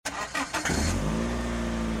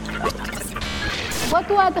What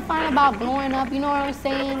do I define about blowing up? You know what I'm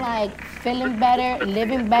saying? Like feeling better,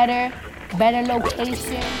 living better, better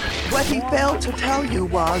location. What he failed to tell you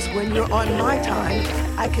was when you're on my time,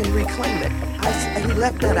 I can reclaim it. He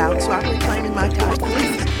left that out, so I'm reclaiming my time.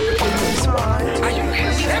 Please, can you respond?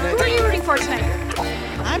 Who are you rooting for tonight?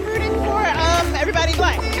 I'm rooting for everybody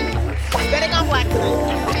black. Betting on black tonight.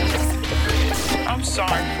 I'm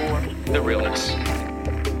sorry for the realness.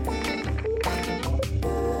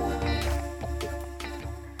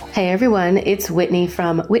 Hey everyone, it's Whitney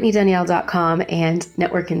from WhitneyDanielle.com and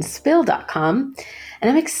NetworkandSpill.com.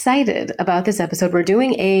 And I'm excited about this episode. We're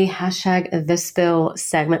doing a #TheSpill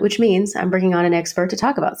segment, which means I'm bringing on an expert to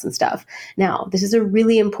talk about some stuff. Now, this is a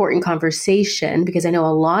really important conversation because I know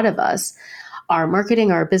a lot of us are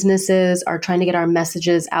marketing our businesses, are trying to get our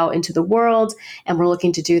messages out into the world, and we're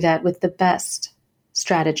looking to do that with the best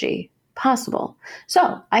strategy possible.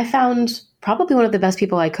 So I found probably one of the best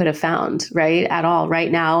people I could have found, right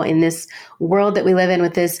now in this world that we live in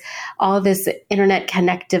with all of this internet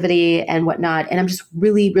connectivity and whatnot. And I'm just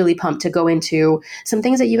really, really pumped to go into some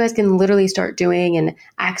things that you guys can literally start doing and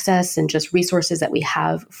access and just resources that we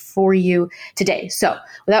have for you today. So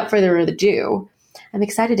without further ado, I'm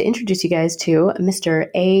excited to introduce you guys to Mr.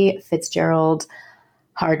 A.Fitzgerald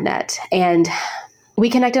Hardnett. And we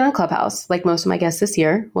connected on Clubhouse, like most of my guests this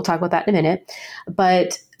year. We'll talk about that in a minute.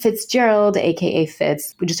 But Fitzgerald, aka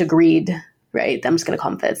Fitz, we just agreed, right? I'm just going to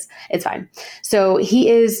call him Fitz. It's fine. So he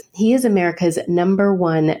is America's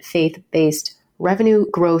 #1 faith-based revenue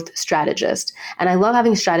growth strategist. And I love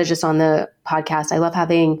having strategists on the podcast. I love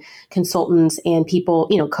having consultants and people,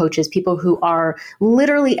 coaches, people who are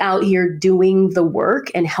literally out here doing the work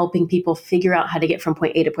and helping people figure out how to get from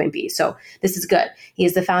point A to point B. So this is good. He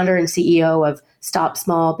is the founder and CEO of Stop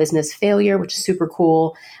Small Business Failure, which is super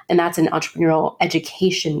cool. And that's an entrepreneurial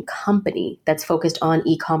education company that's focused on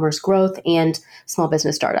e-commerce growth and small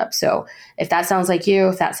business startups. So if that sounds like you,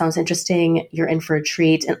 if that sounds interesting, you're in for a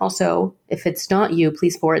treat. And also, if it's not you,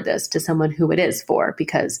 please forward this to someone who it is for,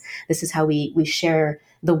 because this is how we share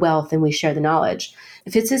the wealth and we share the knowledge.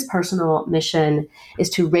 Fitz's personal mission is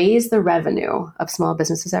to raise the revenue of small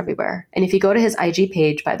businesses everywhere. And if you go to his IG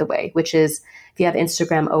page, by the way, which is, if you have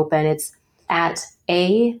Instagram open, it's at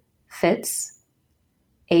A.Fitz,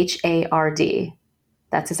 HARD.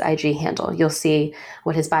 That's his IG handle. You'll see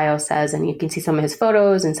what his bio says, and you can see some of his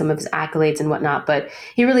photos and some of his accolades and whatnot. But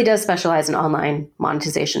he really does specialize in online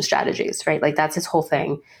monetization strategies, right? Like that's his whole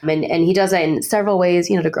thing. And he does that in several ways,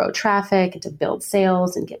 to grow traffic and to build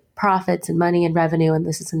sales and get profits and money and revenue and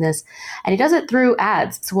this and this. And he does it through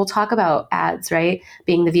ads. So we'll talk about ads, right?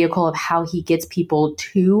 Being the vehicle of how he gets people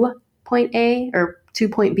to point A or to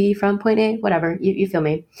point B from point A, whatever, you feel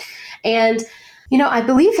me. And I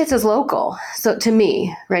believe Fitz is local. So to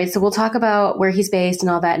me, right? So we'll talk about where he's based and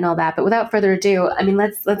all that. But without further ado,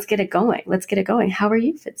 let's get it going. Let's get it going. How are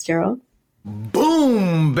you, Fitzgerald?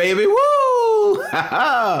 Boom, baby. Woo!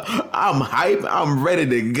 I'm hyped. I'm ready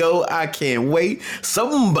to go. I can't wait.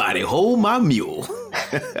 Somebody hold my mule.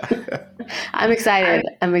 I'm excited.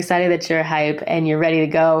 I'm excited that you're hype and you're ready to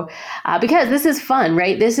go because this is fun,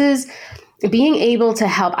 right? This is being able to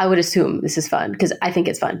help. I would assume this is fun because I think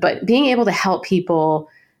it's fun, but being able to help people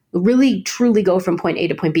really truly go from point A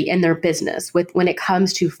to point B in their business when it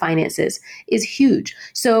comes to finances is huge.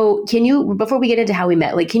 So can you, before we get into how we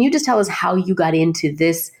met, can you just tell us how you got into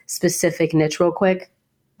this specific niche real quick?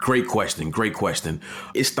 Great question.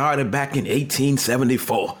 It started back in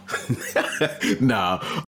 1874. Nah,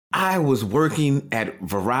 I was working at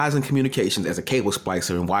Verizon Communications as a cable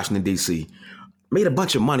splicer in Washington, D.C., made a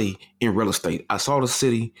bunch of money in real estate. I saw the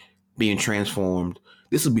city being transformed.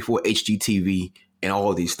 This was before HGTV and all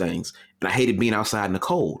of these things. And I hated being outside in the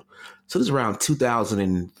cold. So this is around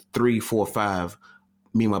 2003, 4, 5.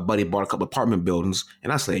 Me and my buddy bought a couple apartment buildings.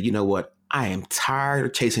 And I said, you know what? I am tired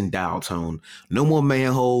of chasing dial tone. No more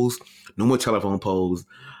manholes, no more telephone poles.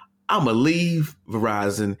 I'm going to leave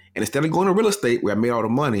Verizon. And instead of going to real estate where I made all the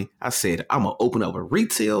money, I said, I'm going to open up a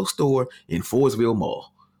retail store in Forestville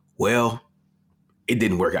Mall. Well, it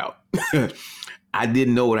didn't work out. I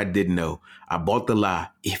didn't know what I didn't know. I bought the lie.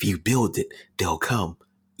 If you build it, they'll come.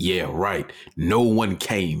 Yeah, right. No one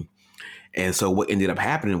came. And so what ended up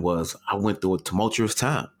happening was I went through a tumultuous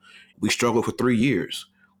time. We struggled for 3 years.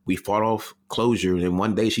 We fought off closure. And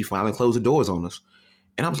one day she finally closed the doors on us.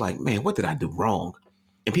 And I was like, man, what did I do wrong?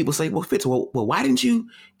 And people say, well, Fitz, well, why didn't you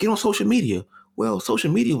get on social media? Well,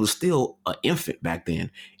 social media was still an infant back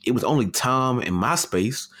then. It was only Tom and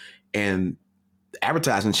MySpace, and the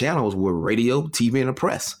advertising channels were radio, TV, and the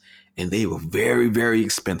press. And they were very, very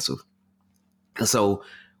expensive. And so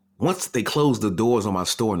once they closed the doors on my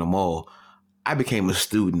store in the mall, I became a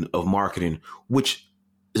student of marketing, which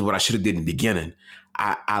is what I should have did in the beginning.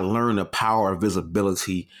 I learned the power of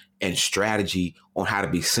visibility and strategy on how to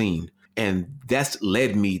be seen. And that's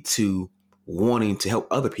led me to wanting to help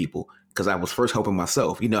other people because I was first helping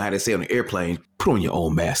myself. You know how they say on an airplane, put on your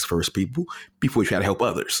own mask first, people, before you try to help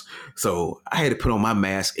others. So I had to put on my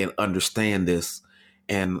mask and understand this.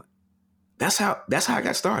 And that's how I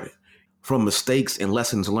got started. From mistakes and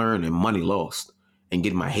lessons learned and money lost and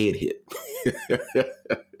getting my head hit.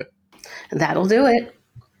 That'll do it.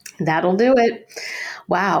 That'll do it.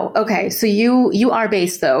 Wow. Okay. So you are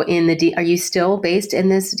based though in are you still based in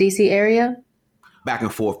this DC area? Back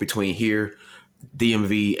and forth between here,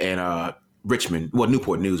 DMV, and Richmond,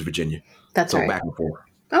 Newport News, Virginia. That's right. So back and forth.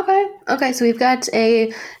 Okay. So we've got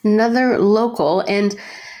another local, and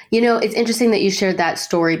it's interesting that you shared that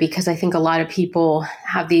story because I think a lot of people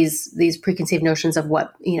have these preconceived notions of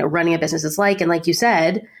what, running a business is like. And like you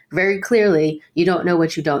said, very clearly, you don't know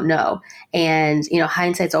what you don't know. And,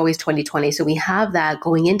 hindsight's always 20/20. So we have that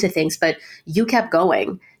going into things, but you kept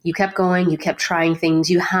going. You kept going. You kept trying things.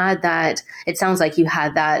 You had that, it sounds like you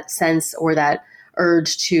had that sense or that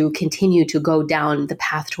urge to continue to go down the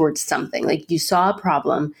path towards something. Like you saw a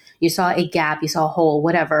problem, you saw a gap, you saw a hole,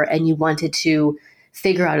 whatever, and you wanted to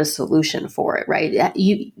figure out a solution for it, right?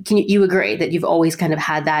 You agree that you've always kind of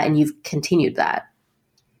had that and you've continued that?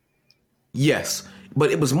 Yes, but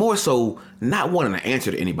it was more so not wanting to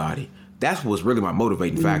answer to anybody. That was really my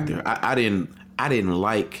motivating factor. I didn't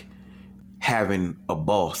like having a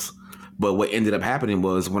boss. But what ended up happening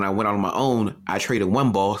was when I went out on my own, I traded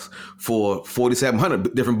one boss for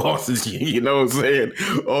 4,700 different bosses. You know what I'm saying?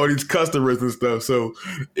 All these customers and stuff. So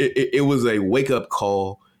it was a wake up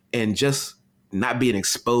call, and just not being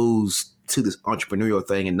exposed to this entrepreneurial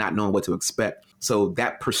thing and not knowing what to expect. So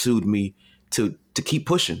that pursued me to keep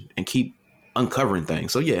pushing and keep uncovering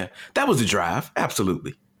things. So yeah, that was the drive.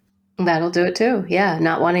 Absolutely. That'll do it too. Yeah.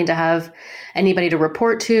 Not wanting to have anybody to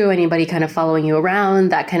report to, anybody kind of following you around,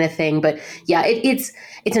 that kind of thing. But yeah, it's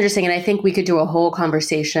interesting. And I think we could do a whole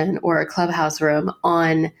conversation or a clubhouse room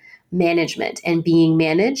on management and being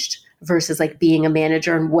managed versus like being a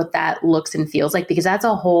manager and what that looks and feels like, because that's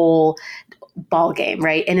a whole ball game,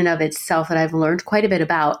 right? In and of itself that I've learned quite a bit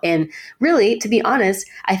about. And really, to be honest,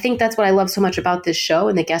 I think that's what I love so much about this show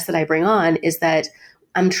and the guests that I bring on is that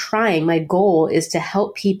my goal is to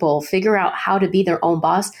help people figure out how to be their own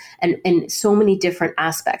boss and in so many different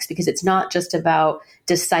aspects, because it's not just about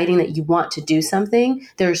deciding that you want to do something.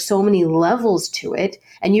 There are so many levels to it.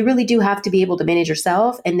 And you really do have to be able to manage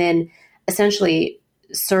yourself and then essentially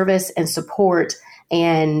service and support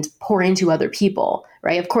and pour into other people,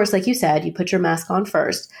 right? Of course, like you said, you put your mask on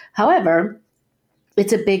first. However,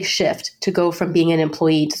 it's a big shift to go from being an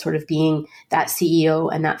employee to sort of being that CEO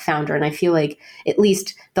and that founder. And I feel like at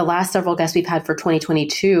least the last several guests we've had for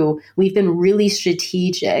 2022, we've been really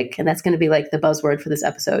strategic. And that's going to be like the buzzword for this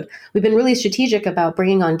episode. We've been really strategic about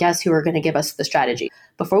bringing on guests who are going to give us the strategy.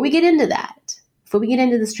 Before we get into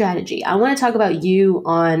the strategy, I want to talk about you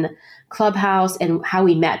on Clubhouse and how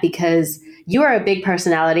we met, because you are a big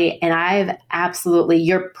personality and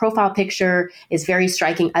your profile picture is very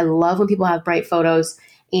striking. I love when people have bright photos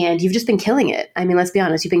and you've just been killing it. I mean, let's be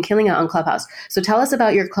honest, you've been killing it on Clubhouse. So tell us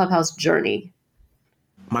about your Clubhouse journey.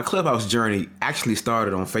 My Clubhouse journey actually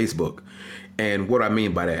started on Facebook. And what I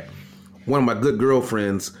mean by that, one of my good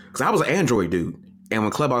girlfriends, because I was an Android dude. And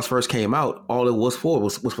when Clubhouse first came out, all it was for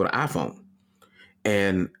was for the iPhone.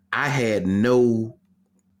 And I didn't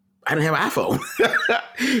have an iPhone.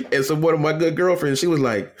 And so one of my good girlfriends, she was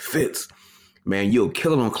like, Fitz, man, you'll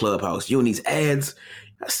kill it on Clubhouse. You and these ads.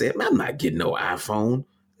 I said, man, I'm not getting no iPhone.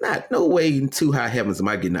 No way in two high heavens am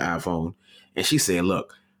I getting an iPhone. And she said,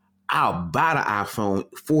 look, I'll buy the iPhone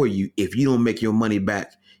for you if you don't make your money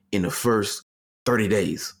back in the first 30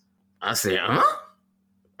 days. I said, huh?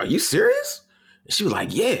 Are you serious? And she was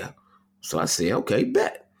like, yeah. So I said, okay,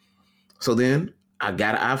 bet. So then I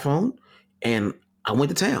got an iPhone and I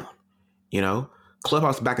went to town.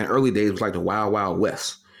 Clubhouse back in the early days was like the wild, wild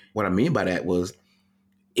west. What I mean by that was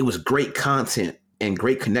it was great content and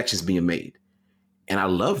great connections being made. And I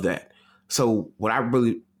love that. So what I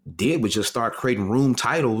really did was just start creating room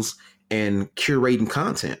titles and curating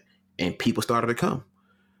content. And people started to come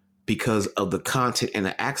because of the content and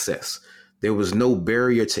the access. There was no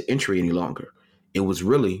barrier to entry any longer. It was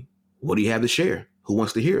really, what do you have to share? Who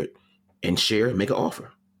wants to hear it? And share, make an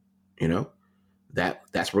offer.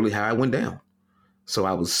 That's really how I went down. So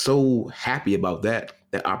I was so happy about that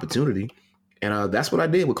opportunity. And that's what I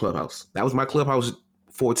did with Clubhouse. That was my Clubhouse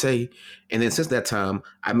forte. And then since that time,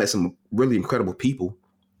 I met some really incredible people.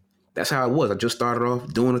 That's how it was. I just started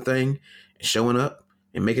off doing a thing, showing up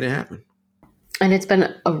and making it happen. And it's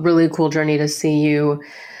been a really cool journey to see you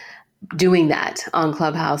doing that on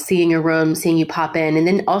Clubhouse, seeing your room, seeing you pop in, and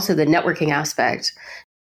then also the networking aspect.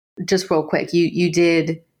 Just real quick,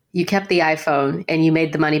 you kept the iPhone and you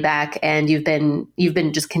made the money back, and you've been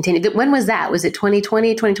just continuing. When was that? Was it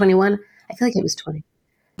 2020, 2021? I feel like it was 20.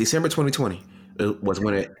 December 2020 was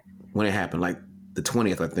when it happened, like the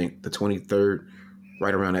 20th, I think, the 23rd,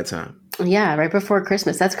 right around that time. Yeah, right before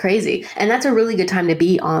Christmas. That's crazy. And that's a really good time to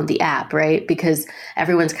be on the app, right? Because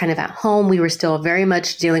everyone's kind of at home. We were still very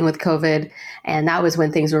much dealing with COVID. And that was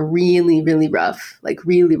when things were really, really rough, like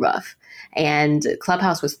really rough. And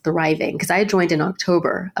Clubhouse was thriving because I had joined in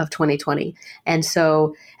October of 2020. And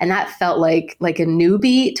that felt like a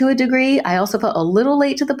newbie to a degree. I also felt a little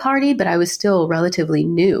late to the party, but I was still relatively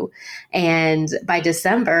new. And by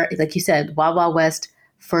December, like you said, Wild Wild West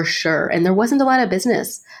for sure. And there wasn't a lot of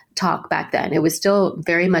business talk back then. It was still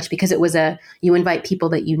very much because it was you invite people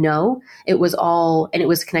that you know. It was all, and it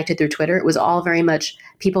was connected through Twitter. It was all very much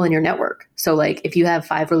people in your network. So like if you have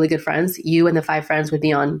 5 really good friends, you and the 5 friends would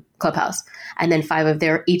be on Clubhouse, and then 5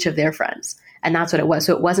 of each of their friends. And that's what it was.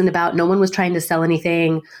 So it wasn't about, no one was trying to sell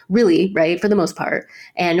anything really, right? For the most part.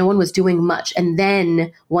 And no one was doing much. And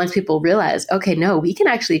then once people realized, okay, no, we can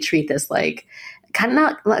actually treat this like kind of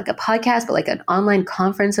not like a podcast, but like an online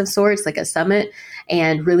conference of sorts, like a summit,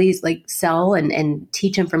 and really like sell and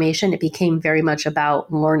teach information. It became very much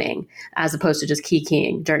about learning as opposed to just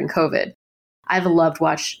keying during COVID. I've loved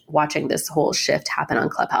watching this whole shift happen on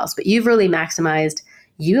Clubhouse, but you've really maximized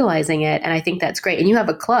utilizing it. And I think that's great. And you have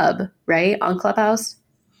a club, right, on Clubhouse?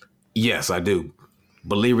 Yes, I do.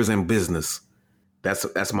 Believers in Business.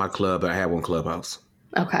 That's my club that I have on Clubhouse.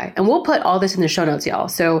 Okay. And we'll put all this in the show notes, y'all.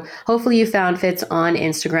 So hopefully you found Fitz on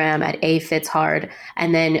Instagram at A.Fitzgerald,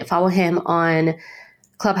 and then follow him on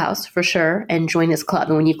Clubhouse for sure and join his club.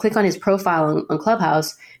 And when you click on his profile on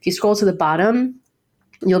Clubhouse, if you scroll to the bottom,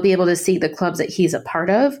 you'll be able to see the clubs that he's a part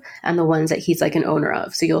of and the ones that he's like an owner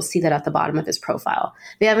of. So you'll see that at the bottom of his profile.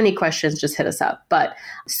 If you have any questions, just hit us up. But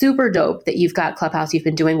super dope that you've got Clubhouse. You've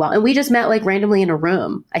been doing well. And we just met like randomly in a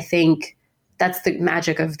room. I think that's the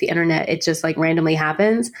magic of the internet. It just like randomly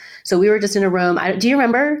happens. So we were just in a room. Do you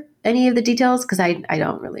remember any of the details? Because I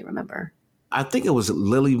don't really remember. I think it was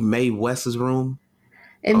Lily Mae West's room.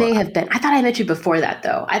 It may have been. I thought I met you before that,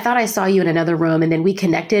 though. I thought I saw you in another room and then we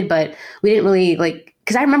connected, but we didn't really like,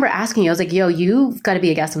 because I remember asking you, I was like, yo, you've got to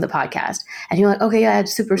be a guest on the podcast. And you're like, okay, yeah,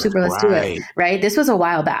 super, let's do it. Right. This was a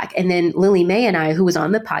while back. And then Lily Mae and I, who was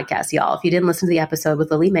on the podcast, y'all, if you didn't listen to the episode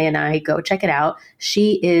with Lily Mae and I, go check it out.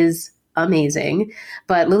 She is amazing.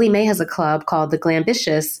 But Lily Mae has a club called the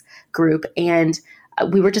Glambitious Group, and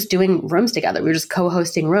we were just doing rooms together. We were just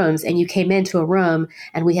co-hosting rooms, and you came into a room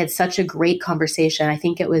and we had such a great conversation. I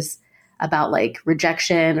think it was about like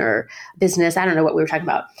rejection or business. I don't know what we were talking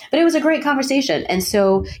about, but it was a great conversation. And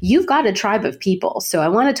so you've got a tribe of people. So I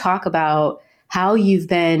want to talk about how you've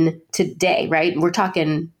been today, right? We're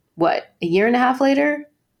talking, what, a year and a half later?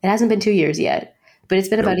 It hasn't been 2 years yet, but it's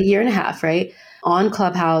been about a year and a half, right? On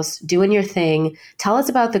Clubhouse, doing your thing. Tell us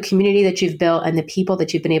about the community that you've built and the people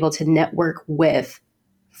that you've been able to network with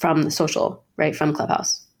from the social, right? From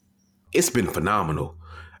Clubhouse. It's been phenomenal.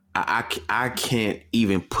 I can't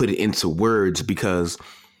even put it into words, because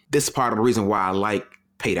this is part of the reason why I like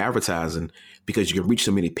paid advertising, because you can reach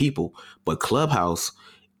so many people. But Clubhouse,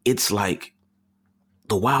 it's like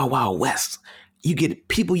the Wild Wild West. You get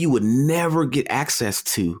people you would never get access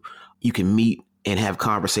to, you can meet and have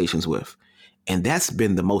conversations with. And that's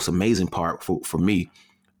been the most amazing part for me.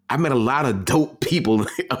 I met a lot of dope people.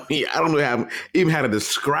 I mean, I don't know even how to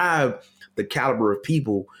describe the caliber of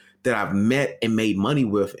people that I've met and made money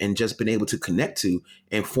with and just been able to connect to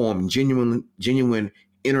and form genuine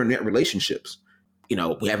internet relationships. You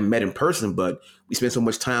know, we haven't met in person, but we spend so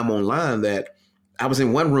much time online that I was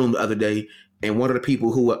in one room the other day, and one of the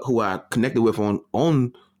people who I connected with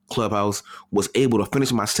on Clubhouse was able to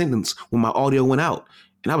finish my sentence when my audio went out.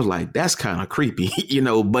 And I was like, that's kind of creepy,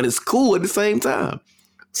 but it's cool at the same time.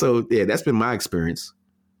 So yeah, that's been my experience.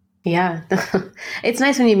 Yeah. It's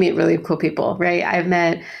nice when you meet really cool people, right? I've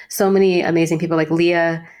met so many amazing people like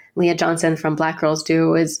Leah Johnson from Black Girls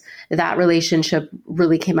Do. That relationship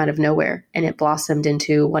really came out of nowhere, and it blossomed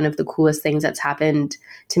into one of the coolest things that's happened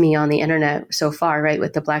to me on the internet so far, right?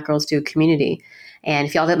 With the Black Girls Do community. And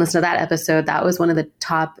if y'all didn't listen to that episode, that was one of the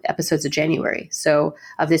top episodes of January. So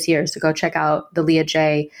of this year. So go check out the Leah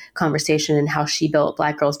J conversation and how she built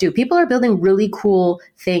Black Girls Do. People are building really cool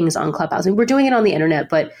things on Clubhouse. I mean, we're doing it on the internet,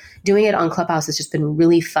 but doing it on Clubhouse has just been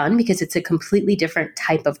really fun because it's a completely different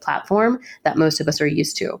type of platform that most of us are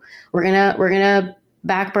used to. We're gonna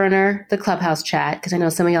back burner the Clubhouse chat, because I know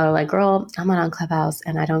some of y'all are like, girl, I'm not on Clubhouse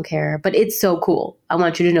and I don't care, but it's so cool. I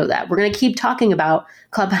want you to know that. We're going to keep talking about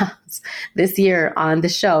Clubhouse this year on the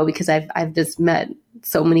show because I've just met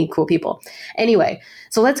so many cool people. Anyway,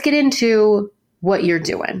 so let's get into what you're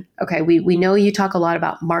doing. Okay, we know you talk a lot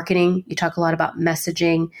about marketing, you talk a lot about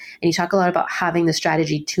messaging, and you talk a lot about having the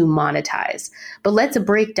strategy to monetize. But let's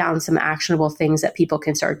break down some actionable things that people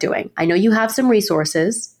can start doing. I know you have some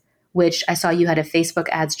resources, which I saw you had a Facebook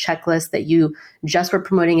ads checklist that you just were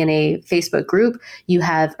promoting in a Facebook group. You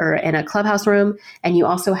have, or in a Clubhouse room, and you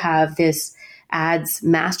also have this ads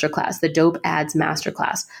masterclass, the Dope Ads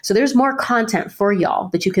Masterclass. So there's more content for y'all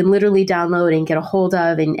that you can literally download and get a hold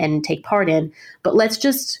of and take part in. But let's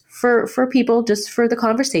just, for people, just for the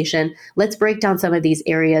conversation, let's break down some of these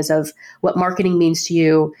areas of what marketing means to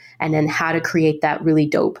you and then how to create that really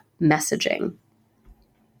dope messaging.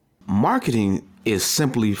 Marketing is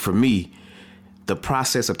simply, for me, the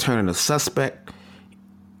process of turning a suspect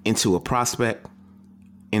into a prospect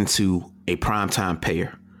into a primetime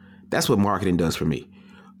payer. That's what marketing does for me.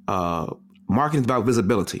 Marketing is about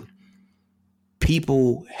visibility.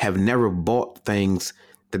 People have never bought things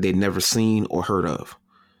that they've never seen or heard of.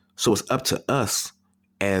 So it's up to us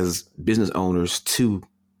as business owners to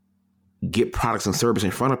get products and service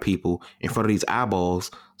in front of people, in front of these eyeballs,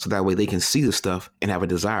 so that way they can see the stuff and have a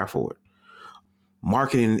desire for it.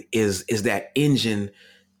 Marketing is that engine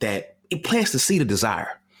that it plants the seed of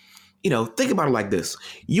desire. Think about it like this.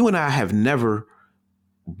 You and I have never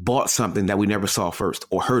bought something that we never saw first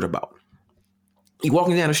or heard about. You're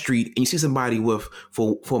walking down the street and you see somebody with,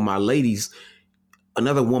 for my ladies,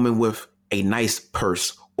 another woman with a nice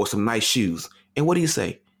purse or some nice shoes. And what do you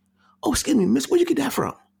say? Oh, excuse me, miss, where'd you get that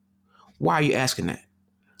from? Why are you asking that?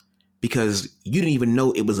 Because you didn't even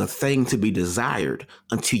know it was a thing to be desired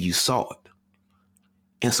until you saw it.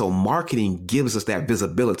 And so marketing gives us that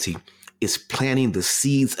visibility. It's planting the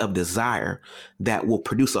seeds of desire that will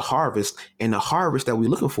produce a harvest. And the harvest that we're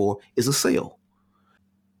looking for is a sale.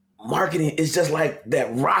 Marketing is just like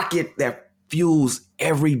that rocket that fuels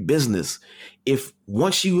every business. If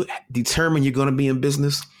once you determine you're going to be in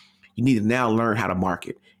business, you need to now learn how to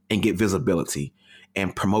market and get visibility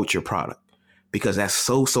and promote your product, because that's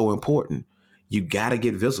so important. You got to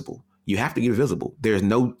get visible. You have to get visible. There's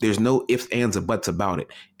no ifs, ands, or buts about it.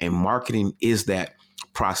 And marketing is that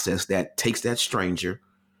process that takes that stranger,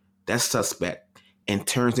 that suspect, and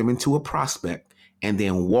turns them into a prospect, and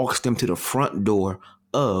then walks them to the front door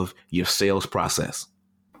of your sales process.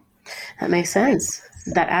 That makes sense.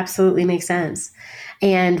 That absolutely makes sense.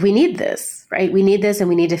 And we need this, right? We need this, and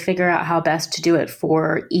we need to figure out how best to do it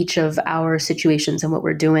for each of our situations and what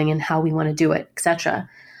we're doing and how we want to do it, et cetera.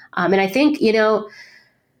 And I think,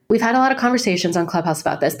 we've had a lot of conversations on Clubhouse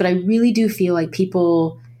about this, but I really do feel like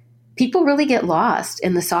people really get lost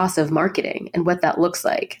in the sauce of marketing and what that looks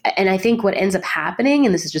like. And I think what ends up happening,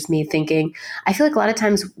 and this is just me thinking, I feel like a lot of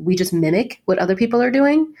times we just mimic what other people are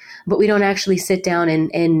doing, but we don't actually sit down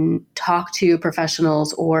and talk to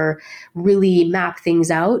professionals or really map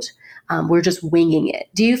things out. We're just winging it.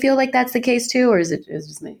 Do you feel like that's the case too, or is it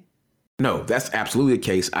just me? No, that's absolutely the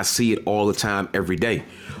case. I see it all the time, every day.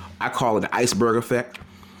 I call it the iceberg effect.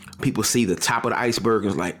 People see the top of the iceberg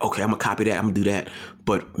and it's like, okay, I'm gonna copy that, I'm gonna do that,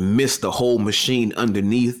 but miss the whole machine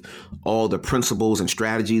underneath, all the principles and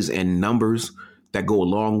strategies and numbers that go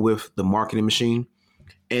along with the marketing machine.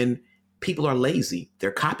 And people are lazy.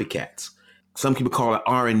 They're copycats. Some people call it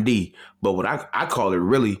R&D, but what I call it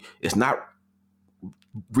really, it's not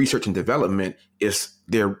research and development. It's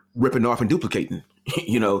they're ripping off and duplicating,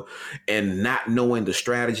 and not knowing the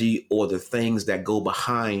strategy or the things that go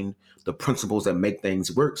behind the principles that make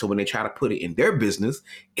things work. So when they try to put it in their business,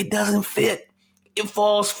 it doesn't fit. It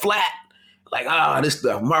falls flat. Like, this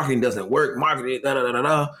stuff, marketing doesn't work. Marketing,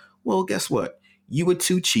 da-da-da-da-da. Well, guess what? You were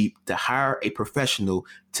too cheap to hire a professional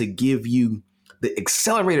to give you the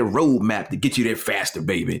accelerated roadmap to get you there faster,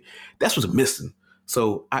 baby. That's what's missing.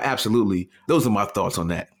 So those are my thoughts on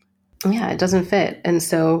that. Yeah, it doesn't fit. And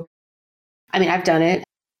so, I've done it.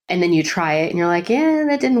 And then you try it and you're like, yeah,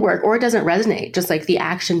 that didn't work. Or it doesn't resonate. Just like the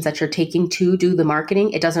actions that you're taking to do the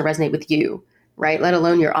marketing, it doesn't resonate with you, right? Let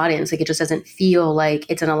alone your audience. Like it just doesn't feel like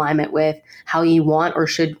it's in alignment with how you want or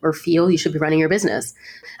should or feel you should be running your business.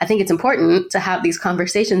 I think it's important to have these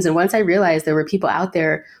conversations. And once I realized there were people out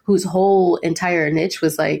there whose whole entire niche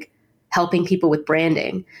was like helping people with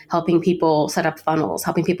branding, helping people set up funnels,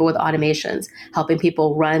 helping people with automations, helping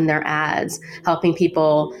people run their ads, helping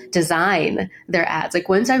people design their ads. Like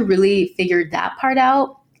once I really figured that part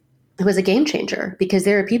out, it was a game changer, because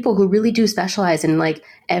there are people who really do specialize in like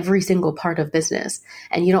every single part of business,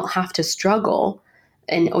 and you don't have to struggle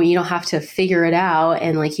or you don't have to figure it out.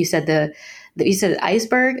 And like you said, you said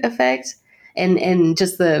iceberg effect and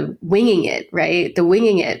just the winging it, right? The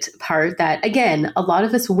winging it part that, again, a lot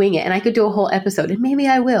of us wing it. And I could do a whole episode, and maybe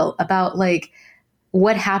I will, about like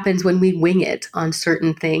what happens when we wing it on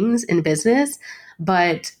certain things in business.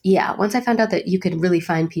 But yeah, once I found out that you could really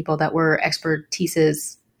find people that were experts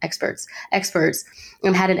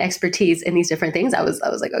and had an expertise in these different things, I was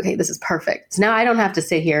like, okay, this is perfect. So now I don't have to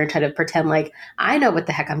sit here and try to pretend like I know what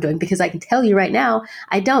the heck I'm doing, because I can tell you right now,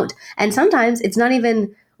 I don't. And sometimes it's not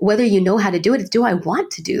even whether you know how to do it. It's, do I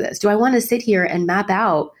want to do this? Do I want to sit here and map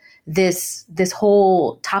out this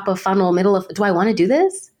whole top of funnel, middle of, do I want to do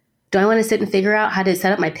this? Do I want to sit and figure out how to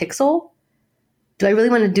set up my pixel? Do I really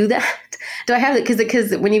want to do that? Do I have it?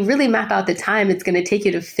 Because when you really map out the time it's going to take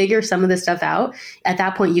you to figure some of this stuff out, at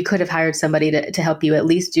that point you could have hired somebody to help you at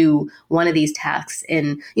least do one of these tasks.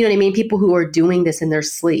 And you know what I mean? People who are doing this in their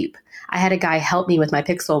sleep. I had a guy help me with my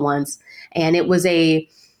pixel once, and it was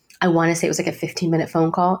I want to say it was like a 15-minute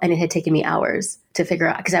phone call, and it had taken me hours to figure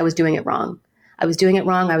out because I was doing it wrong. I was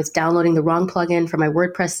downloading the wrong plugin for my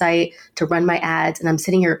WordPress site to run my ads. And I'm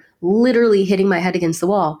sitting here literally hitting my head against the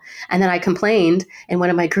wall. And then I complained in one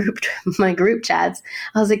of my group chats.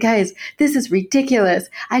 I was like, guys, this is ridiculous.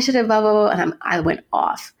 I should have blah, blah, blah. And I went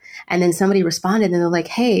off. And then somebody responded and they're like,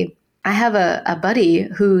 hey, I have a buddy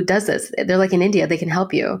who does this. They're like in India, they can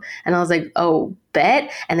help you. And I was like, oh,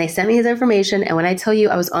 bet. And they sent me his information. And when I tell you,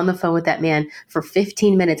 I was on the phone with that man for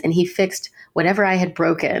 15 minutes and he fixed whatever I had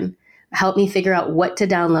broken, help me figure out what to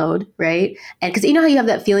download, right? And because you know how you have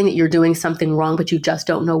that feeling that you're doing something wrong, but you just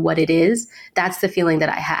don't know what it is? That's the feeling that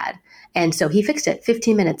I had. And so he fixed it,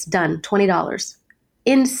 15 minutes, done, $20.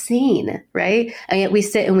 Insane, right? And yet we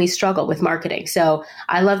sit and we struggle with marketing. So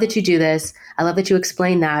I love that you do this. I love that you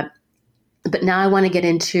explain that. But now I want to get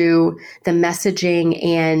into the messaging,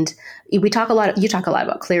 and you talk a lot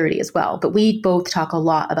about clarity as well, but we both talk a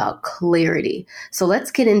lot about clarity. So let's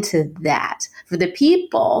get into that for the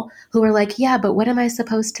people who are like, yeah, but what am I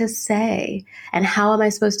supposed to say? And how am I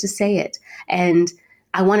supposed to say it? And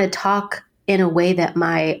I want to talk in a way that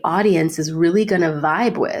my audience is really going to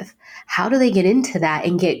vibe with. How do they get into that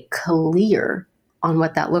and get clear on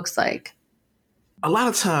what that looks like? A lot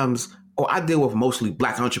of times, I deal with mostly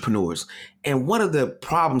Black entrepreneurs. And one of the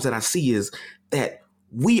problems that I see is that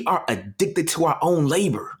we are addicted to our own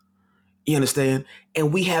labor. You understand?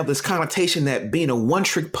 And we have this connotation that being a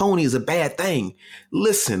one-trick pony is a bad thing.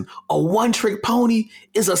 Listen, a one-trick pony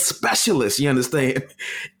is a specialist, you understand?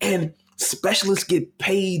 And specialists get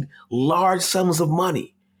paid large sums of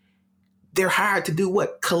money. They're hired to do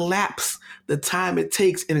what? Collapse the time it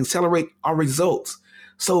takes and accelerate our results.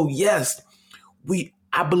 So yes,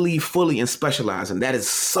 I believe fully in specializing. That is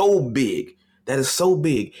so big. That is so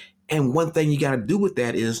big. And one thing you got to do with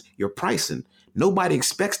that is your pricing. Nobody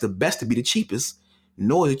expects the best to be the cheapest,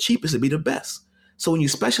 nor the cheapest to be the best. So when you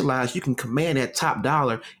specialize, you can command that top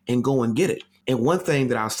dollar and go and get it. And one thing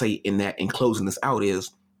that I'll say in closing this out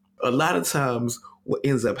is a lot of times what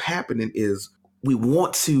ends up happening is we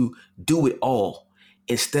want to do it all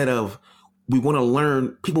instead of we want to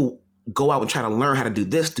learn. People go out and try to learn how to do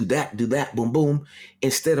this, do that, boom, boom,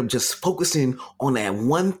 instead of just focusing on that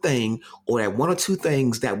one thing or that one or two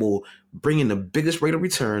things that will bring in the biggest rate of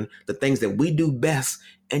return, the things that we do best,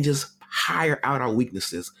 and just hire out our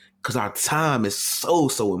weaknesses, because our time is so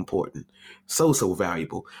important, so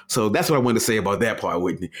valuable. So that's what I wanted to say about that part,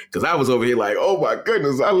 Whitney, because I was over here like, oh my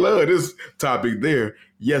goodness, I love this topic there.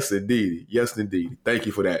 Yes, indeed. Yes, indeed. Thank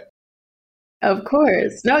you for that. Of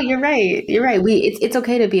course. No, you're right. You're right. It's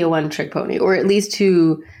okay to be a one-trick pony, or at least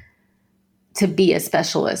to be a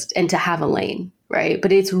specialist and to have a lane, right?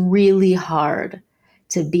 But it's really hard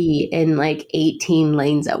to be in like 18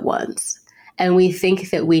 lanes at once. And we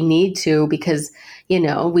think that we need to because,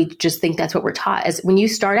 we just think that's what we're taught. As when you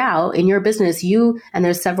start out in your business, and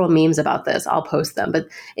there's several memes about this, I'll post them, but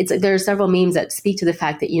there are several memes that speak to the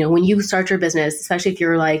fact that, when you start your business, especially if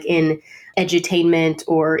you're like in edutainment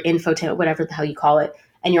or infotainment, whatever the hell you call it,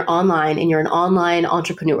 and you're online and you're an online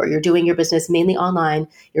entrepreneur, you're doing your business mainly online,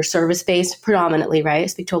 you're service-based predominantly, right? I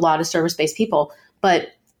speak to a lot of service-based people,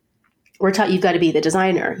 but we're taught you've got to be the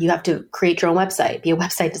designer. You have to create your own website, be a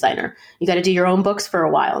website designer. You got to do your own books for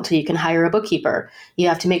a while until you can hire a bookkeeper. You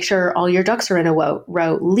have to make sure all your ducks are in a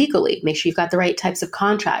row legally. Make sure you've got the right types of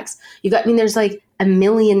contracts. there's like a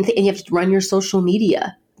million things, and you have to run your social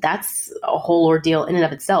media. That's a whole ordeal in and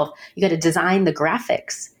of itself. You got to design the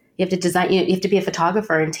graphics. You have to design, you have to be a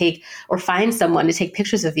photographer and find someone to take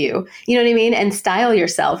pictures of you, you know what I mean? And style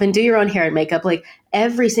yourself and do your own hair and makeup, like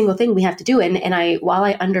every single thing we have to do. And while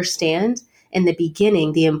I understand in the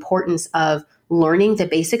beginning the importance of learning the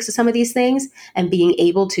basics of some of these things and being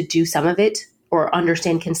able to do some of it or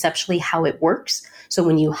understand conceptually how it works. So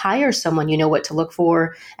when you hire someone, you know what to look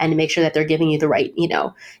for and to make sure that they're giving you the right,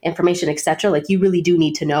 information, etc. Like you really do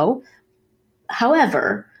need to know.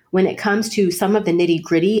 However, when it comes to some of the nitty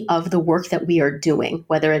gritty of the work that we are doing,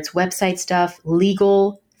 whether it's website stuff,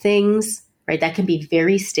 legal things, right, that can be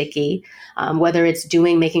very sticky. Whether it's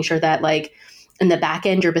making sure that like in the back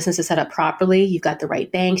end, your business is set up properly, you've got the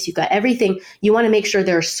right banks, you've got everything. You want to make sure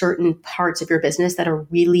there are certain parts of your business that are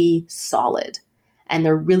really solid and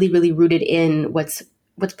they're really, really rooted in what's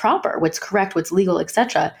proper, what's correct, what's legal,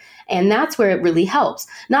 etc. And that's where it really helps.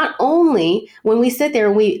 Not only when we sit there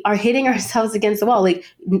and we are hitting ourselves against the wall, like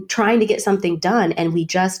trying to get something done and we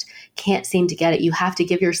just can't seem to get it. You have to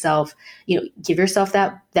give yourself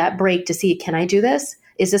that break to see, can I do this?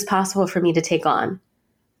 Is this possible for me to take on?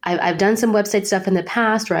 I've done some website stuff in the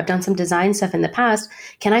past, or I've done some design stuff in the past.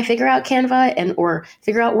 Can I figure out Canva or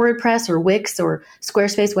figure out WordPress or Wix or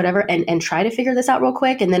Squarespace, whatever, and try to figure this out real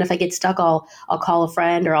quick? And then if I get stuck, I'll call a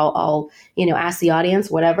friend or I'll ask the audience,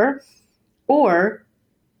 whatever. Or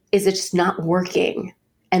is it just not working?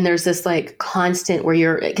 And there's this like constant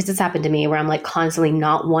because it's happened to me where I'm like constantly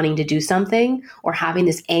not wanting to do something or having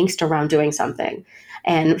this angst around doing something.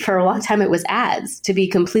 And for a long time, it was ads, to be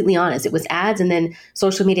completely honest. It was ads. And then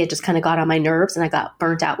social media just kind of got on my nerves and I got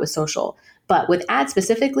burnt out with social. But with ads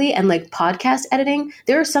specifically and like podcast editing,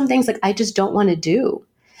 there are some things like I just don't want to do.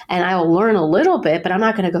 And I will learn a little bit, but I'm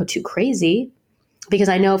not going to go too crazy because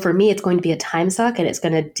I know for me, it's going to be a time suck and it's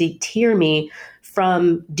going to deter me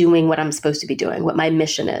from doing what I'm supposed to be doing, what my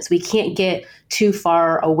mission is. We can't get too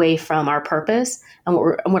far away from our purpose and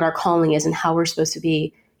what our calling is and how we're supposed to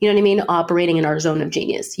be, operating in our zone of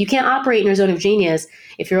genius. You can't operate in your zone of genius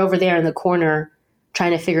if you're over there in the corner trying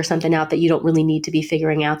to figure something out that you don't really need to be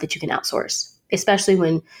figuring out that you can outsource, especially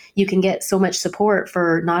when you can get so much support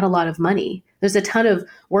for not a lot of money. There's a ton of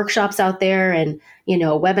workshops out there and,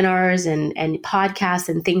 webinars and podcasts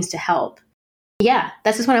and things to help. Yeah,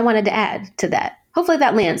 that's just what I wanted to add to that. Hopefully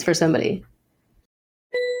that lands for somebody.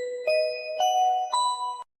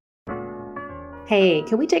 Hey,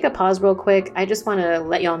 can we take a pause real quick? I just want to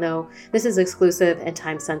let y'all know this is exclusive and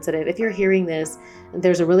time sensitive. If you're hearing this,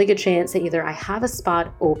 there's a really good chance that either I have a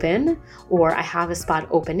spot open or I have a spot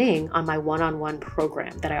opening on my one-on-one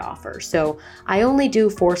program that I offer. So I only do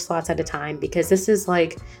 4 slots at a time because this is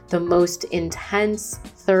like the most intense,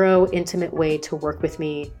 thorough, intimate way to work with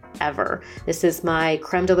me ever. This is my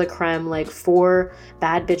creme de la creme, like for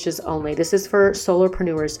bad bitches only. This is for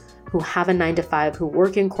solopreneurs who have a 9-to-5, who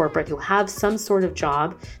work in corporate, who have some sort of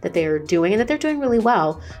job that they are doing and that they're doing really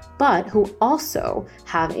well, but who also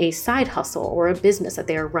have a side hustle or a business that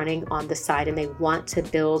they are running on the side and they want to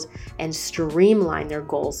build and streamline their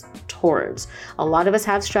goals towards. A lot of us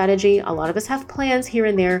have strategy, a lot of us have plans here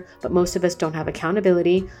and there, but most of us don't have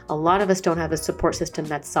accountability. A lot of us don't have a support system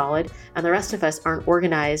that's solid, and the rest of us aren't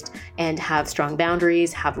organized and have strong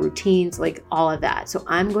boundaries, have routines, like all of that. So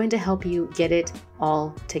I'm going to help you get it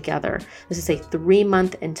all together. This is a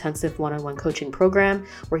 3-month intensive one-on-one coaching program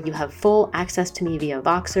where you have full access to me via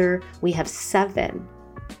Voxer. We have 7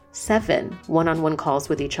 one-on-one calls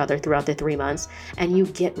with each other throughout the 3 months, and you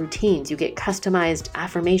get routines, you get customized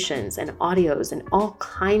affirmations and audios and all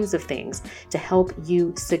kinds of things to help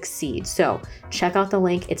you succeed. So check out the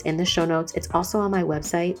link. It's in the show notes. It's also on my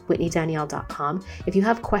website, whitneydanielle.com. If you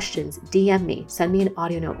have questions, DM me, send me an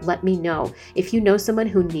audio note, let me know. If you know someone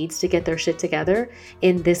who needs to get their shit together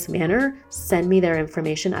in this manner, send me their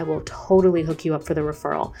information. I will totally hook you up for the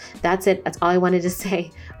referral. That's it. That's all I wanted to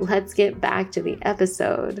say. Let's get back to the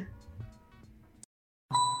episode.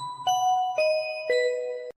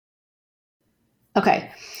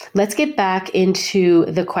 Okay, let's get back into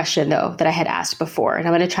the question though that I had asked before, and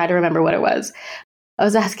I'm going to try to remember what it was. I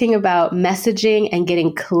was asking about messaging and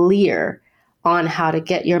getting clear on how to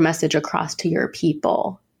get your message across to your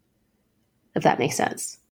people, if that makes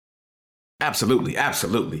sense. Absolutely.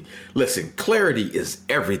 Absolutely. Listen, clarity is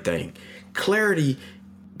everything. Clarity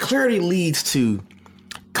leads to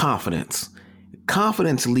confidence.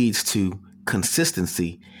 Confidence leads to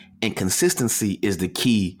consistency, and consistency is the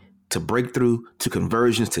key to breakthrough, to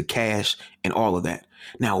conversions, to cash, and all of that.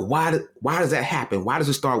 Now, why does that happen? Why does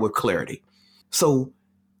it start with clarity? So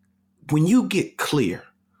when you get clear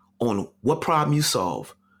on what problem you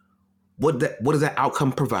solve, what does that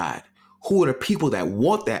outcome provide? Who are the people that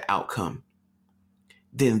want that outcome?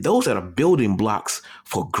 Then those are the building blocks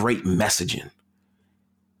for great messaging.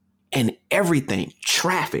 And everything,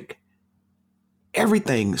 traffic,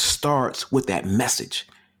 everything starts with that message.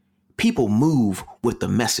 People move with the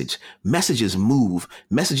message. Messages move.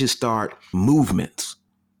 Messages start movements.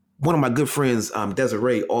 One of my good friends,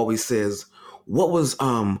 Desiree, always says, what was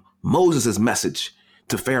Moses' message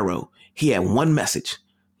to Pharaoh? He had one message: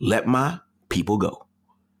 let my people go.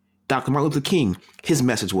 Dr. Martin Luther King, his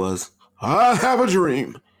message was, I have a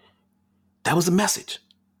dream. That was the message.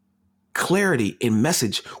 Clarity in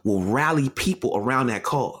message will rally people around that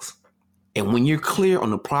cause. And when you're clear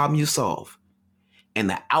on the problem you solve and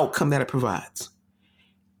the outcome that it provides,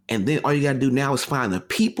 and then all you got to do now is find the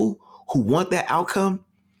people who want that outcome,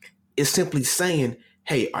 is simply saying,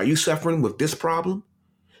 hey, are you suffering with this problem?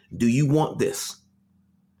 Do you want this?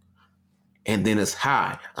 And then it's,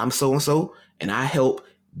 hi, I'm so-and-so, and I help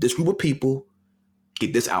this group of people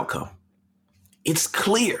get this outcome. It's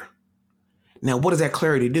clear. Now, what does that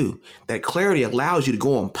clarity do? That clarity allows you to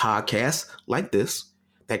go on podcasts like this.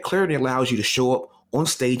 That clarity allows you to show up on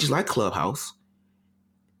stages like Clubhouse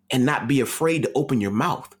and not be afraid to open your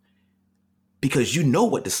mouth because you know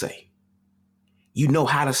what to say. You know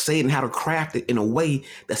how to say it and how to craft it in a way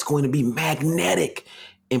that's going to be magnetic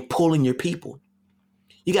in pulling your people.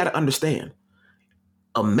 You got to understand,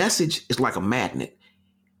 a message is like a magnet.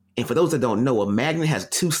 And for those that don't know, a magnet has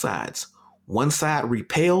two sides. One side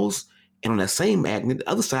repels, and on that same magnet, the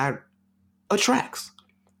other side attracts.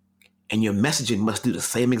 And your messaging must do the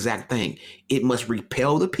same exact thing. It must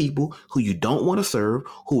repel the people who you don't want to serve,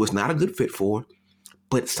 who it's not a good fit for,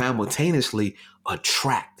 but simultaneously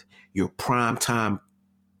attract your primetime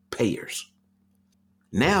payers.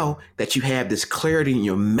 Now that you have this clarity in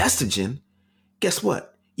your messaging, guess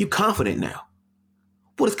what? You're confident now.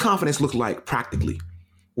 What does confidence look like practically?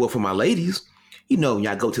 Well, for my ladies, you know,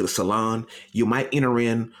 y'all go to the salon, you might enter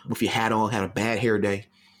in with your hat on, had a bad hair day.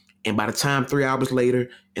 And by the time 3 hours later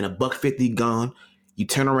and $150 gone, you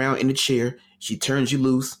turn around in the chair, she turns you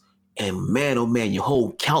loose, and man, oh man, your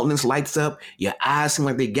whole countenance lights up. Your eyes seem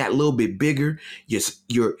like they got a little bit bigger.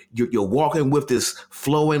 You're walking with this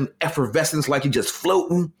flowing effervescence like you're just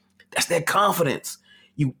floating. That's that confidence.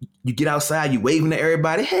 You get outside, you waving to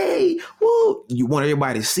everybody. Hey, woo! You want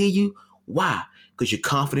everybody to see you. Why? Because you're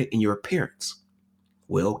confident in your appearance.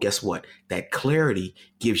 Well, guess what? That clarity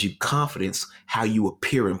gives you confidence how you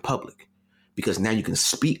appear in public, because now you can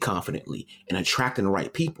speak confidently and attracting the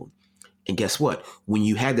right people. And guess what? When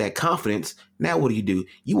you have that confidence, now what do?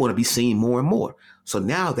 You want to be seen more and more. So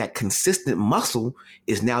now that consistent muscle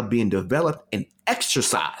is now being developed and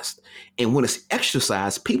exercised. And when it's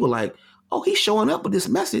exercised, people are like, oh, he's showing up with this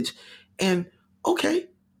message. And okay,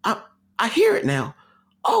 I hear it now.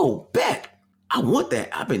 Oh, bet. I want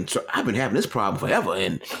that. I've been having this problem forever.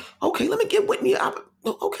 And okay, let me get Whitney.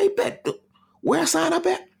 Okay, bet. Where I sign up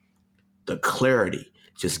at? The clarity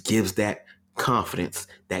just gives that confidence.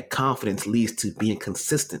 That confidence leads to being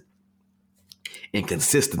consistent. And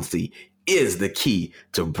consistency is the key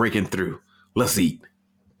to breaking through. Let's eat.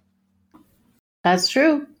 That's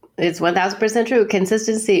true. It's 1000% true.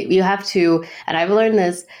 Consistency. You have to, and I've learned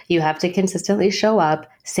this, you have to consistently show up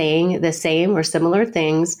saying the same or similar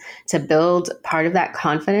things to build part of that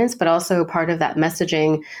confidence, but also part of that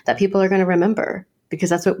messaging that people are going to remember,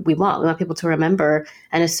 because that's what we want. We want people to remember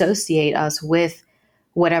and associate us with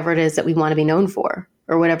whatever it is that we want to be known for,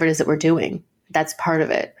 or whatever it is that we're doing. That's part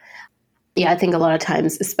of it. Yeah, I think a lot of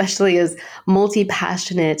times, especially as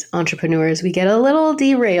multi-passionate entrepreneurs, we get a little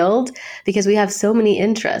derailed because we have so many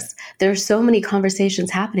interests. There's so many conversations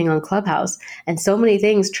happening on Clubhouse and so many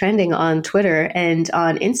things trending on Twitter and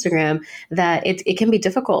on Instagram that it can be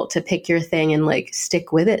difficult to pick your thing and like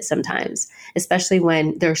stick with it sometimes, especially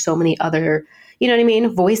when there are so many other, you know what I mean,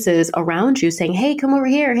 voices around you saying, hey, come over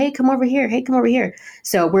here. Hey, come over here. Hey, come over here.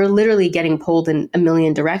 So we're literally getting pulled in a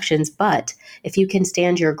million directions. But if you can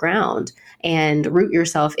stand your ground and root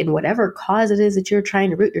yourself in whatever cause it is that you're trying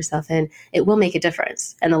to root yourself in, it will make a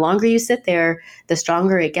difference. And the longer you sit there, the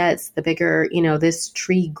stronger it gets, the bigger, this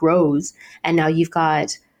tree grows. And now you've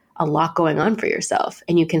got a lot going on for yourself,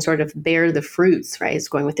 and you can sort of bear the fruits, right? It's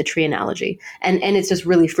going with the tree analogy. And it's just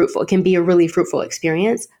really fruitful. It can be a really fruitful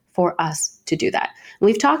experience for us to do that.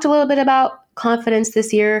 We've talked a little bit about confidence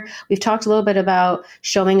this year. We've talked a little bit about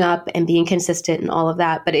showing up and being consistent and all of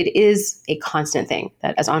that, but it is a constant thing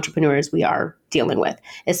that as entrepreneurs we are dealing with,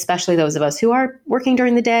 especially those of us who are working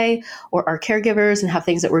during the day or are caregivers and have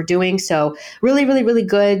things that we're doing. So really, really, really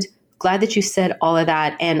good. Glad that you said all of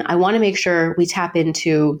that. And I want to make sure we tap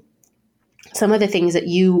into some of the things that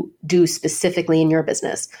you do specifically in your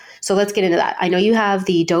business. So let's get into that. I know you have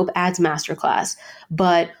the Dope Ads Masterclass,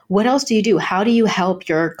 but what else do you do? How do you help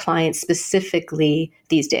your clients specifically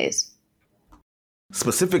these days?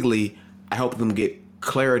 Specifically, I help them get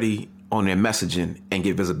clarity on their messaging and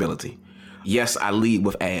get visibility. Yes, I lead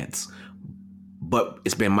with ads, but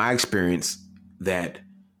it's been my experience that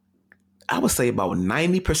I would say about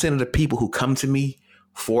 90% of the people who come to me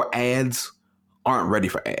for ads aren't ready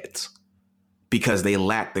for ads because they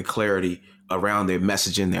lack the clarity around their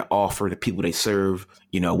messaging, their offer, the people they serve,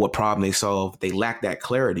 what problem they solve. They lack that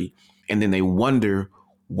clarity. And then they wonder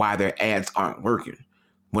why their ads aren't working.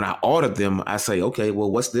 When I audit them, I say, okay, well,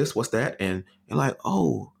 what's this? What's that? And they're like,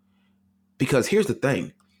 oh, because here's the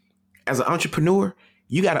thing. As an entrepreneur,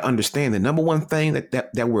 you got to understand the number one thing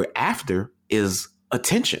that we're after is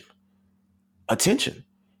attention. Attention.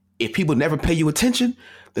 If people never pay you attention,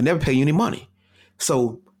 they never pay you any money.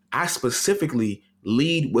 So I specifically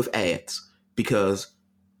lead with ads because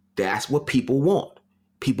that's what people want.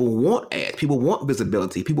 People want ads. People want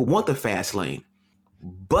visibility. People want the fast lane.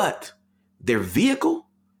 But their vehicle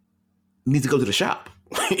needs to go to the shop.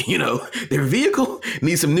 Their vehicle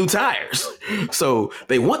needs some new tires. So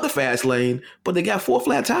they want the fast lane, but they got 4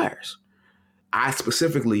 flat tires. I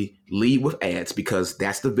specifically lead with ads because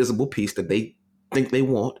that's the visible piece that they think they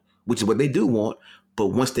want, which is what they do want. But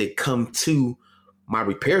once they come to my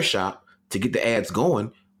repair shop to get the ads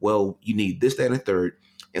going, well, you need this, that, and a third.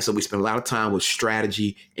 And so we spend a lot of time with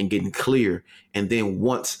strategy and getting clear. And then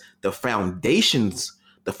once the foundational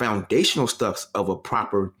stuffs of a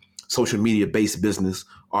proper social media based business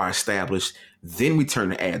are established, then we turn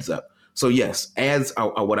the ads up. So yes, ads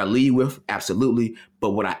are what I lead with, absolutely.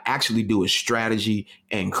 But what I actually do is strategy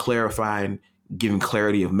and clarifying, giving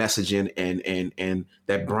clarity of messaging and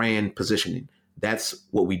that brand positioning. That's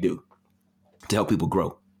what we do to help people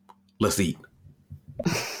grow. Let's eat.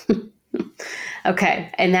 Okay.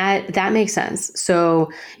 And that makes sense. So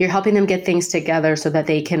you're helping them get things together so that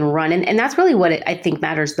they can run. And that's really what I think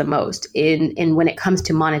matters the most in when it comes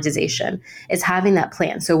to monetization is having that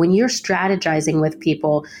plan. So when you're strategizing with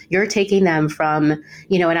people, you're taking them from,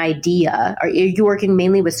 an idea. Are you working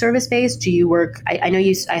mainly with service-based? Do you work, I know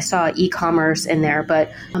I saw e-commerce in there,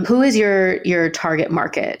 but who is your target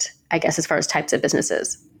market, I guess, as far as types of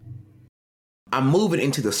businesses? I'm moving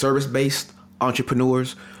into the service-based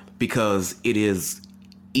entrepreneurs because it is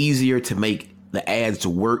easier to make the ads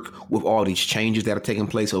to work with all these changes that are taking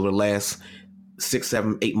place over the last 6,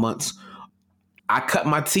 7, 8 months. I cut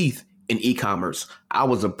my teeth in e-commerce. I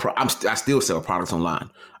still sell products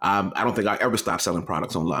online. I don't think I ever stopped selling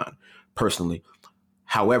products online personally.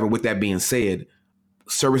 However, with that being said,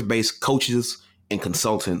 service-based coaches and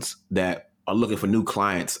consultants that are looking for new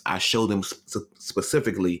clients, I show them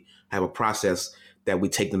specifically, have a process that we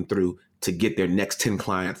take them through to get their next 10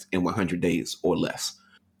 clients in 100 days or less.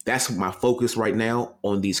 That's my focus right now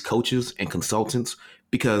on these coaches and consultants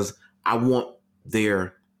because I want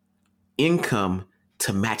their income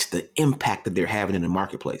to match the impact that they're having in the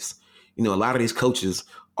marketplace. A lot of these coaches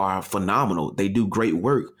are phenomenal. They do great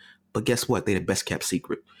work, but guess what? They're the best kept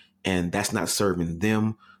secret. And that's not serving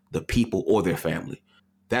them, the people, or their family.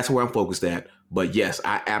 That's where I'm focused at. But yes,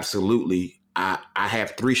 I absolutely I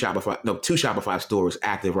have 2 Shopify stores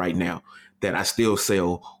active right now that I still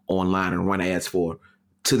sell online and run ads for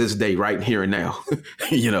to this day, right here and now.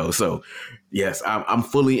 So yes, I'm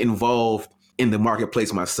fully involved in the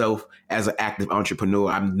marketplace myself as an active entrepreneur.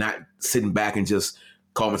 I'm not sitting back and just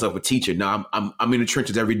call myself a teacher. No, I'm in the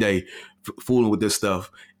trenches every day, fooling with this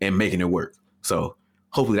stuff and making it work. So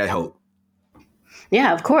hopefully that helped.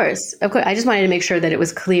 Yeah, of course. I just wanted to make sure that it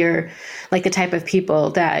was clear, like the type of people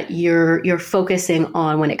that you're focusing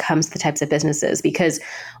on when it comes to the types of businesses, because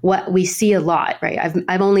what we see a lot, right?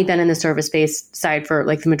 I've only been in the service-based side for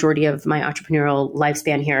like the majority of my entrepreneurial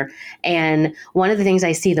lifespan here. And one of the things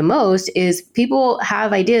I see the most is people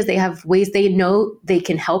have ideas, they have ways they know they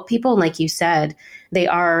can help people. And like you said, they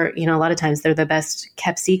are, a lot of times they're the best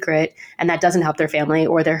kept secret, and that doesn't help their family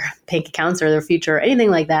or their bank accounts or their future or anything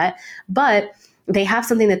like that. But they have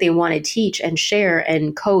something that they want to teach and share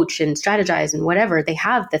and coach and strategize and whatever. They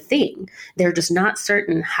have the thing. They're just not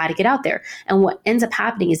certain how to get out there. And what ends up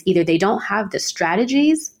happening is either they don't have the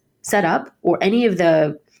strategies set up or any of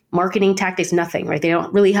the marketing tactics, nothing, right? They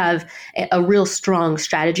don't really have a real strong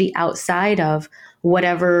strategy outside of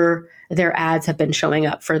whatever their ads have been showing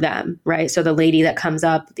up for them, right? So the lady that comes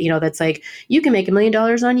up, that's like, you can make $1 million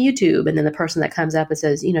on YouTube. And then the person that comes up and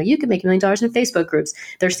says, you can make $1 million in Facebook groups.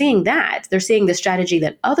 They're seeing that. They're seeing the strategy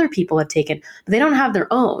that other people have taken, but they don't have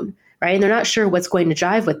their own, right? And they're not sure what's going to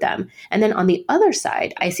jive with them. And then on the other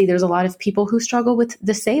side, I see there's a lot of people who struggle with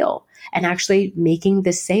the sale and actually making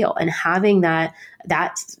the sale and having that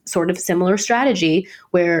sort of similar strategy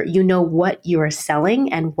where you know what you are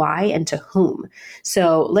selling and why and to whom.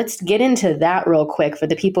 So let's get into that real quick for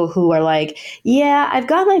the people who are like, yeah, I've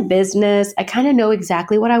got my business. I kind of know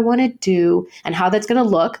exactly what I want to do and how that's going to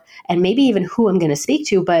look and maybe even who I'm going to speak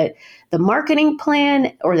to, but the marketing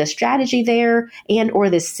plan or the strategy there and or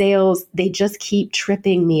the sales, they just keep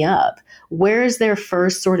tripping me up. Where's their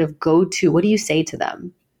first sort of go-to? What do you say to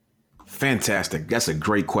them? Fantastic. That's a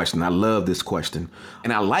great question. I love this question.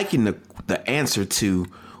 And I liken the answer to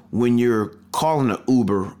when you're calling an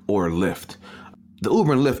Uber or a Lyft. The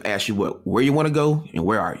Uber and Lyft ask you where you want to go and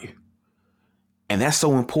where are you? And that's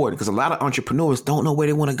so important because a lot of entrepreneurs don't know where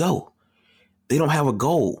they want to go. They don't have a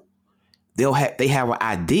goal. They have an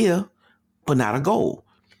idea, but not a goal.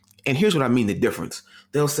 And here's what I mean the difference.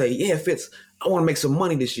 They'll say, yeah, Fitz, I want to make some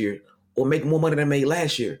money this year or make more money than I made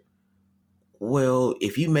last year. Well,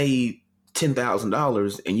 if you made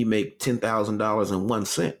 $10,000 and you make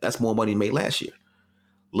 $10,000.01, that's more money you made last year.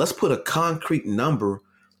 Let's put a concrete number.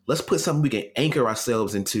 Let's put something we can anchor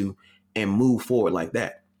ourselves into and move forward like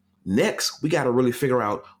that. Next, we got to really figure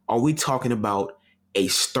out, are we talking about a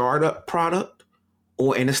startup product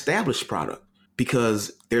or an established product?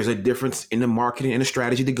 Because there's a difference in the marketing and the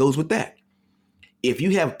strategy that goes with that. If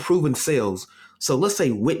you have proven sales, so let's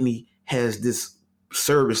say Whitney has this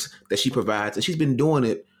service that she provides and she's been doing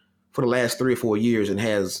it for the last 3 or 4 years and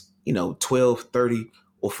has, 12, 30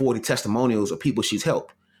 or 40 testimonials of people she's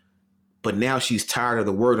helped. But now she's tired of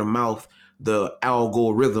the word of mouth, the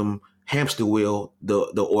algorithm, hamster wheel, the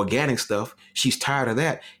organic stuff. She's tired of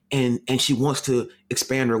that. And she wants to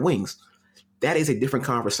expand her wings. That is a different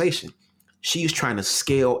conversation. She's trying to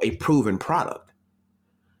scale a proven product.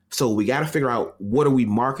 So we got to figure out what are we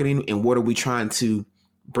marketing and what are we trying to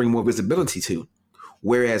bring more visibility to?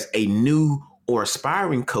 Whereas a new or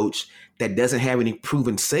aspiring coach that doesn't have any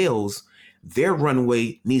proven sales, their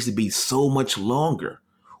runway needs to be so much longer.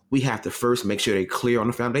 We have to first make sure they're clear on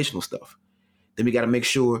the foundational stuff. Then we got to make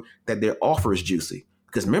sure that their offer is juicy.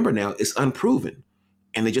 Because remember now, it's unproven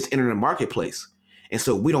and they just entered the marketplace. And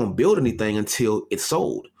so we don't build anything until it's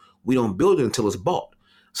sold. We don't build it until it's bought.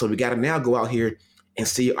 So we got to now go out here and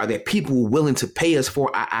see, are there people willing to pay us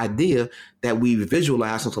for our idea that we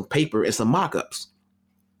visualized on some paper and some mock-ups?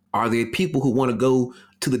 Are there people who want to go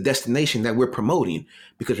to the destination that we're promoting?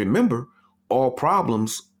 Because remember, all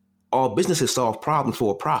businesses solve problems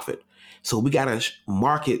for a profit. So we got to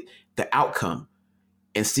market the outcome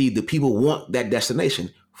and see the people want that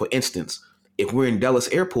destination. For instance, if we're in Dulles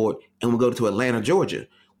Airport and we go to Atlanta, Georgia,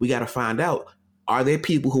 we got to find out, are there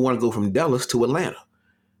people who want to go from Dulles to Atlanta?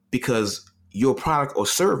 Because your product or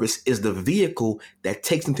service is the vehicle that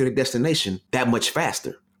takes them to the destination that much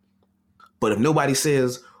faster. But if nobody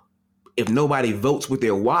votes with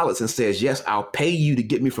their wallets and says, yes, I'll pay you to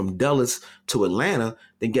get me from Dulles to Atlanta,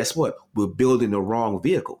 then guess what? We're building the wrong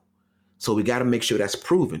vehicle. So we got to make sure that's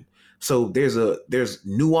proven. So there's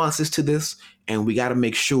nuances to this, and we got to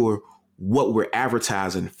make sure what we're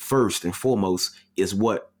advertising first and foremost is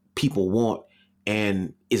what people want.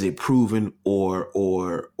 And is it proven or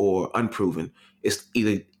unproven? It's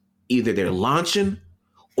either they're launching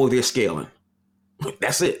or they're scaling.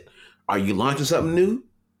 That's it. Are you launching something new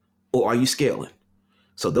or are you scaling?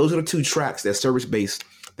 So those are the two tracks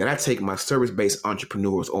that I take my service-based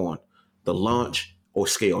entrepreneurs on, the launch or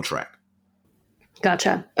scale track.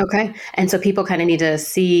 Gotcha. Okay. And so people kind of need to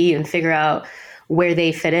see and figure out where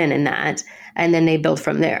they fit in that, and then they build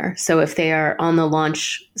from there. So if they are on the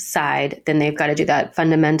launch side, then they've got to do that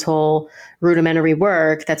fundamental, rudimentary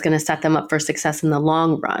work that's going to set them up for success in the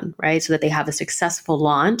long run, right? So that they have a successful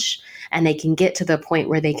launch and they can get to the point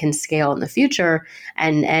where they can scale in the future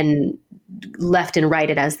and left and right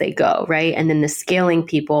it as they go, right? And then the scaling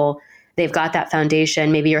people, they've got that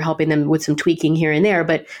foundation. Maybe you're helping them with some tweaking here and there,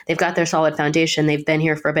 but they've got their solid foundation. They've been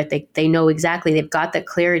here for a bit. They know exactly, they've got that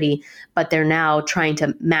clarity, but they're now trying to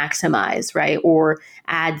maximize, right? Or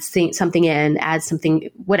add something in, add something,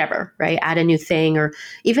 whatever, right? Add a new thing or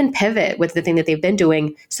even pivot with the thing that they've been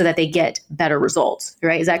doing so that they get better results,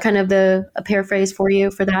 right? Is that kind of a paraphrase for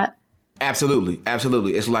you for that? Absolutely.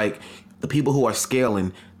 Absolutely. It's like the people who are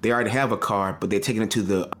scaling, they already have a car, but they're taking it to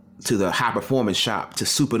the high performance shop to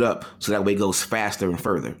soup it up so that way it goes faster and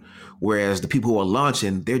further. Whereas the people who are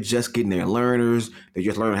launching, they're just getting their learners. They're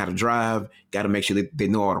just learning how to drive. Got to make sure that they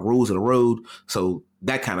know all the rules of the road. So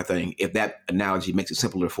that kind of thing, if that analogy makes it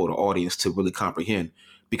simpler for the audience to really comprehend.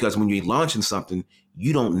 Because when you're launching something,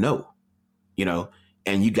 you don't know,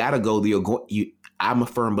 and you got to go I'm a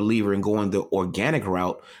firm believer in going the organic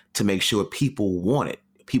route to make sure people want it.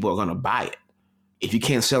 People are going to buy it. If you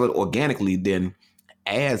can't sell it organically, then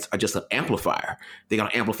ads are just an amplifier. They're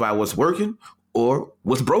going to amplify what's working or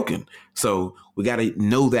what's broken. So we got to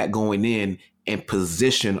know that going in and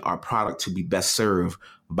position our product to be best served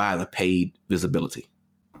by the paid visibility.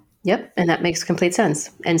 Yep. And that makes complete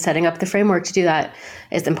sense. And setting up the framework to do that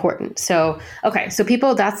is important. So, okay. So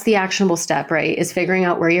people, that's the actionable step, right? Is figuring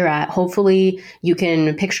out where you're at. Hopefully you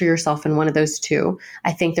can picture yourself in one of those two.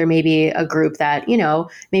 I think there may be a group that,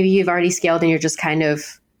 maybe you've already scaled and you're just kind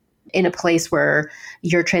of in a place where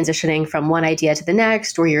you're transitioning from one idea to the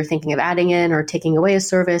next, or you're thinking of adding in or taking away a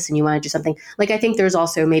service and you want to do something. Like, I think there's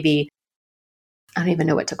also maybe, I don't even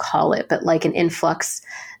know what to call it, but like an influx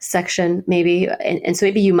section maybe. And so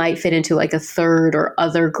maybe you might fit into like a third or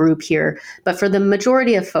other group here. But for the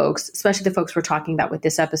majority of folks, especially the folks we're talking about with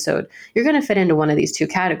this episode, you're going to fit into one of these two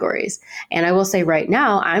categories. And I will say right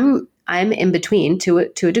now, I'm in between to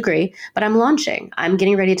a degree, but I'm launching. I'm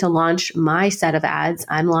getting ready to launch my set of ads.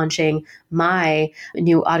 I'm launching my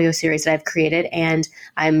new audio series that I've created, and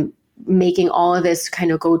I'm making all of this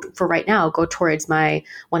kind of go towards one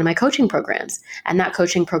of my coaching programs. And that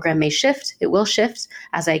coaching program may shift. It will shift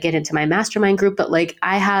as I get into my mastermind group. But like,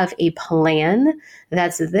 I have a plan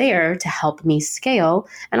that's there to help me scale.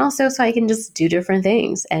 And also so I can just do different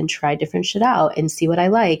things and try different shit out and see what I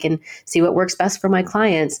like and see what works best for my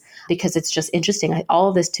clients, because it's just interesting. All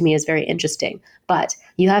of this to me is very interesting, but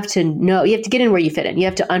you have to get in where you fit in. You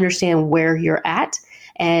have to understand where you're at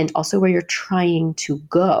and also where you're trying to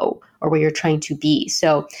go or where you're trying to be.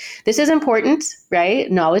 So this is important,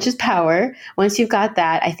 right? Knowledge is power. Once you've got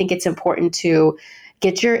that, I think it's important to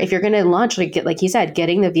if you're going to launch, like you said,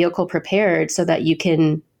 getting the vehicle prepared so that you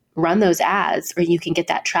can run those ads or you can get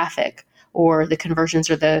that traffic or the conversions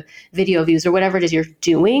or the video views or whatever it is you're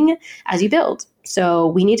doing as you build. So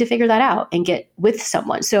we need to figure that out and get with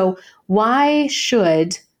someone. So why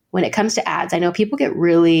should, when it comes to ads, I know people get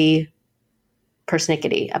really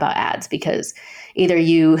persnickety about ads because either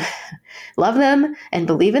you love them and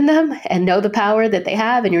believe in them and know the power that they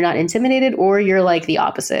have and you're not intimidated, or you're like the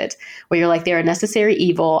opposite, where you're like, they're a necessary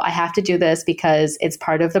evil. I have to do this because it's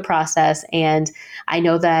part of the process. And I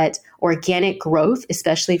know that organic growth,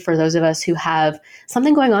 especially for those of us who have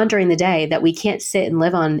something going on during the day that we can't sit and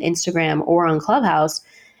live on Instagram or on Clubhouse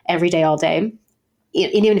every day, all day.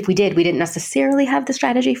 And even if we didn't necessarily have the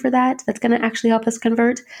strategy for that that's going to actually help us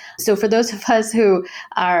convert. So for those of us who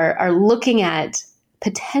are looking at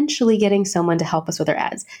potentially getting someone to help us with our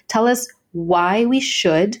ads, tell us why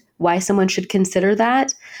someone should consider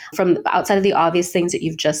that from outside of the obvious things that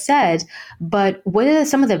you've just said. But what are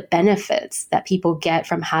some of the benefits that people get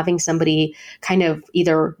from having somebody kind of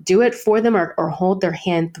either do it for them or hold their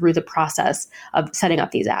hand through the process of setting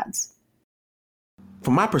up these ads?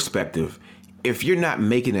 From my perspective, if you're not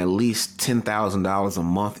making at least $10,000 a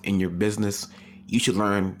month in your business, you should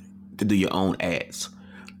learn to do your own ads.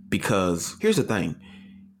 Because here's the thing,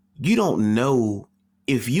 you don't know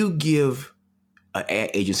if you give an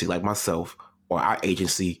ad agency like myself or our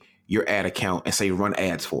agency your ad account and say run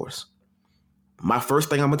ads for us. My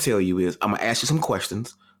first thing I'm going to tell you is I'm going to ask you some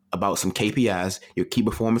questions about some KPIs, your key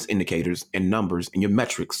performance indicators and numbers and your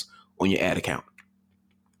metrics on your ad account.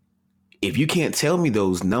 If you can't tell me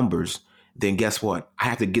those numbers, then guess what? I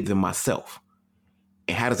have to get them myself.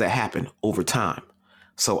 And how does that happen? Over time.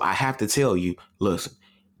 So I have to tell you, listen,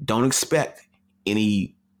 don't expect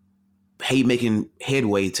any making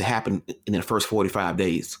headway to happen in the first 45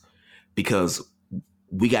 days because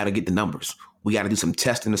we got to get the numbers. We got to do some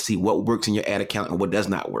testing to see what works in your ad account and what does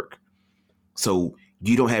not work. So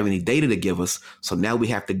you don't have any data to give us. So now we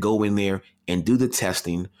have to go in there and do the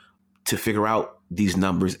testing to figure out these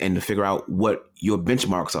numbers and to figure out what your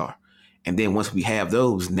benchmarks are. And then once we have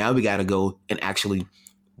those, now we got to go and actually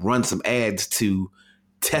run some ads to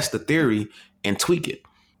test the theory and tweak it.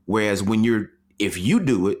 Whereas if you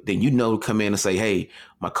do it, then to come in and say, hey,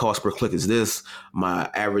 my cost per click is this,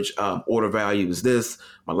 my average order value is this,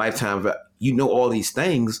 my lifetime value, all these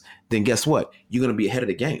things, then guess what? You're going to be ahead of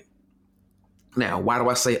the game. Now, why do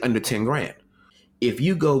I say under 10 grand? If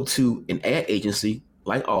you go to an ad agency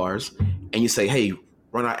like ours and you say, hey,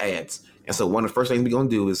 run our ads. And so one of the first things we're going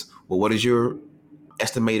to do is, well, what is your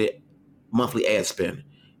estimated monthly ad spend?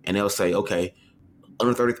 And they'll say, okay,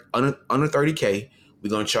 under 30K, we're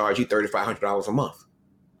going to charge you $3,500 a month.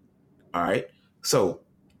 All right. So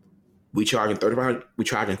we charging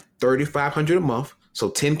 $3,500 a month. So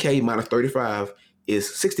 10K minus 35 is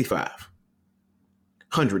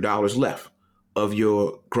 $6,500 left of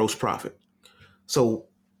your gross profit. So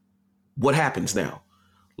what happens now?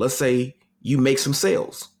 Let's say you make some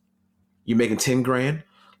sales. You're making 10 grand.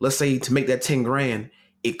 Let's say to make that 10 grand,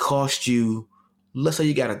 it costs you, let's say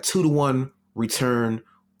you got a 2-to-1 return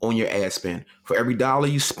on your ad spend. For every dollar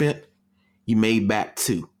you spent, you made back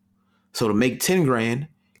 2. So to make 10 grand,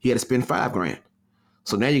 you had to spend 5 grand.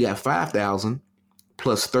 So now you got 5,000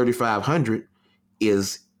 plus 3,500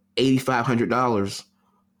 is $8,500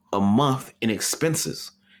 a month in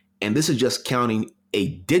expenses. And this is just counting a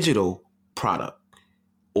digital product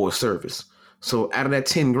or service. So out of that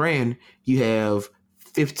 10 grand, you have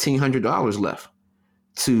 $1,500 left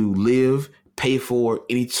to live, pay for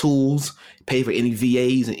any tools, pay for any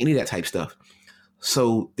VAs and any of that type stuff.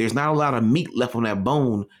 So there's not a lot of meat left on that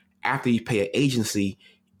bone after you pay an agency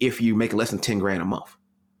if you make less than 10 grand a month.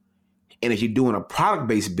 And if you're doing a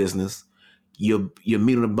product-based business, your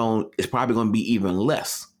meat on the bone is probably going to be even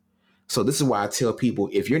less. So this is why I tell people,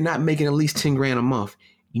 if you're not making at least 10 grand a month,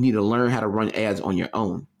 you need to learn how to run ads on your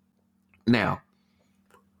own. Now,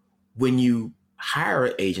 when you hire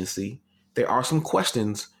an agency, there are some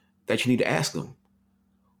questions that you need to ask them.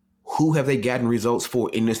 Who have they gotten results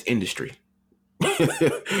for in this industry?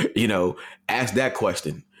 Ask that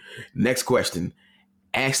question. Next question,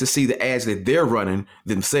 ask to see the ads that they're running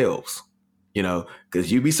themselves.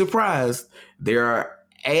 Because you'd be surprised. There are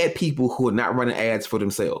ad people who are not running ads for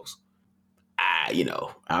themselves.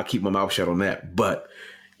 I'll keep my mouth shut on that. But,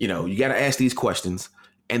 you got to ask these questions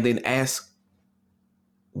and then ask,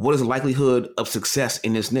 what is the likelihood of success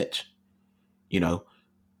in this niche?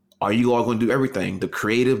 Are you all going to do everything? The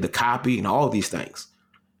creative, the copy, and all of these things?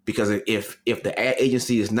 Because if the ad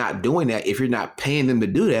agency is not doing that, if you're not paying them to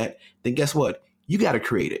do that, then guess what? You got to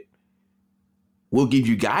create it. We'll give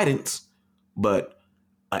you guidance, but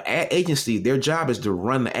an ad agency, their job is to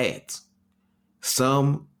run the ads.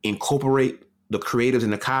 Some incorporate the creatives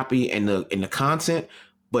and the copy and the content,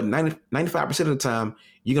 but 95% of the time,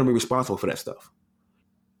 you're going to be responsible for that stuff.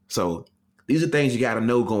 So these are things you got to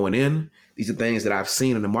know going in. These are things that I've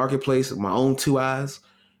seen in the marketplace with my own two eyes.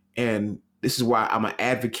 And this is why I'm an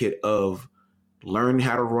advocate of learning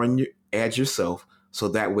how to run your ads yourself. So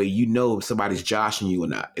that way, if somebody's joshing you or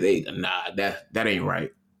not. That ain't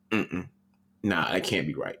right. Nah, that can't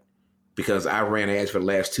be right. Because I ran ads for the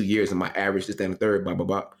last 2 years and my average is down to third, blah, blah,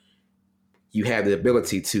 blah. You have the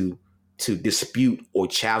ability to dispute or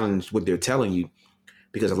challenge what they're telling you,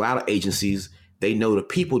 because a lot of agencies, they know the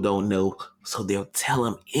people don't know, so they'll tell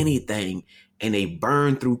them anything, and they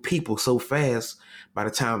burn through people so fast. By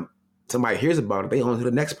the time somebody hears about it, they on to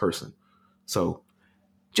the next person. So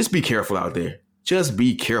just be careful out there. Just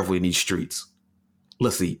be careful in these streets.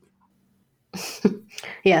 Let's see.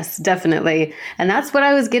 Yes, definitely. And that's what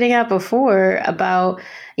I was getting at before about,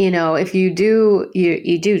 if you do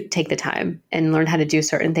take the time and learn how to do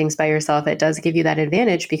certain things by yourself, it does give you that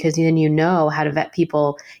advantage, because then you know how to vet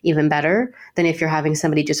people even better than if you're having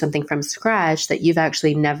somebody do something from scratch that you've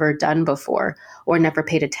actually never done before or never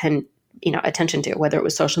paid attention to, whether it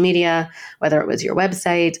was social media, whether it was your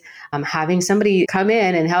website. Having somebody come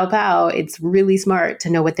in and help out, it's really smart to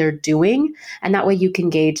know what they're doing. And that way you can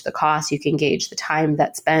gauge the cost, you can gauge the time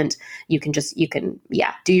that's spent. You can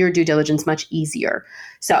do your due diligence much easier.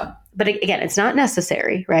 So, but again, it's not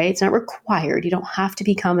necessary, right? It's not required. You don't have to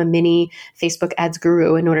become a mini Facebook ads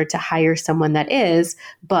guru in order to hire someone that is,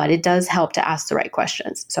 but it does help to ask the right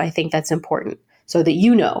questions. So I think that's important so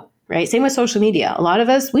that right? Same with social media. A lot of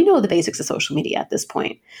us, we know the basics of social media at this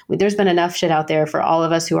point. There's been enough shit out there for all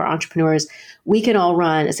of us who are entrepreneurs. We can all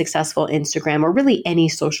run a successful Instagram or really any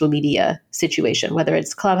social media situation, whether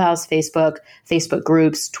it's Clubhouse, Facebook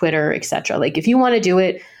groups, Twitter, etc. Like if you want to do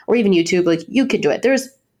it, or even YouTube, like you can do it. There's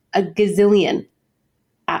a gazillion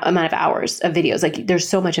amount of hours of videos. Like there's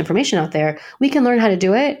so much information out there. We can learn how to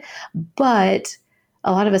do it, but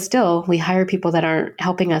a lot of us we hire people that aren't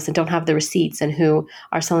helping us and don't have the receipts and who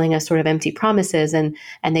are selling us sort of empty promises and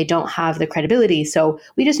they don't have the credibility. So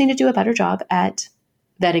we just need to do a better job at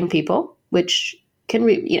vetting people, which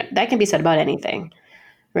that can be said about anything,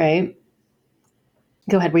 right?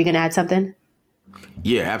 Go ahead. Were you going to add something?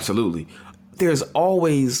 Yeah, absolutely.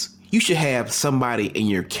 You should have somebody in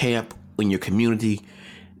your camp, in your community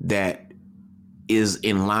that is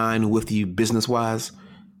in line with you business-wise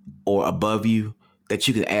or above you, that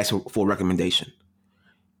you can ask for a recommendation.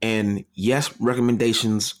 And yes,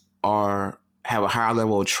 recommendations have a higher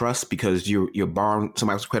level of trust because you're borrowing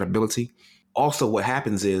somebody's credibility. Also, what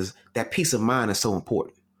happens is that peace of mind is so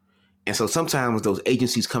important. And so sometimes those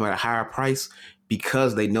agencies come at a higher price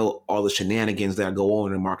because they know all the shenanigans that go on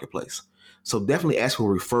in the marketplace. So definitely ask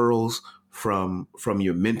for referrals from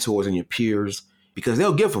your mentors and your peers, because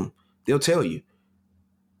they'll give them. They'll tell you.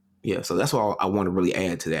 Yeah, so that's all I want to really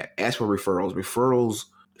add to that. Ask for referrals. Referrals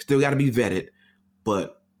still got to be vetted,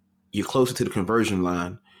 but you're closer to the conversion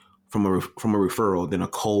line from a referral than a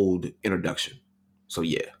cold introduction. So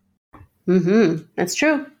yeah. That's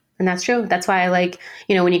true. And that's true. That's why I like,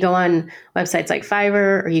 when you go on websites like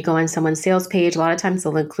Fiverr or you go on someone's sales page, a lot of times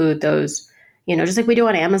they'll include those, just like we do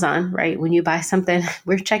on Amazon, right? When you buy something,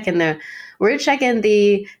 we're checking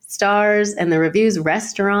the stars and the reviews,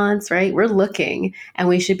 restaurants, right? We're looking, and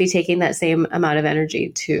we should be taking that same amount of energy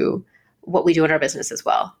to what we do in our business as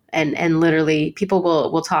well. And literally people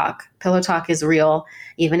will talk. Pillow talk is real,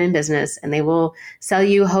 even in business, and they will sell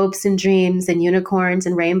you hopes and dreams and unicorns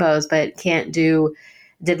and rainbows, but can't do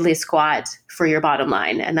diddly squat for your bottom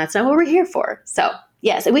line. And that's not what we're here for. So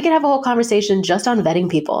yes, we could have a whole conversation just on vetting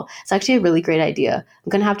people. It's actually a really great idea. I'm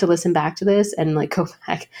going to have to listen back to this and like go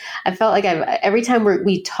back. I felt like every time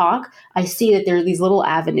we talk, I see that there are these little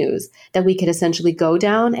avenues that we could essentially go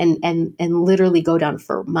down and literally go down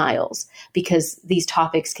for miles, because these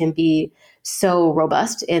topics can be so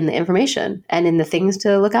robust in the information and in the things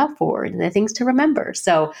to look out for and the things to remember.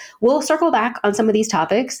 So we'll circle back on some of these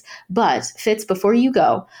topics. But Fitz, before you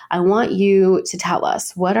go, I want you to tell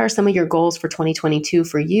us, what are some of your goals for 2022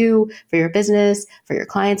 for you, for your business, for your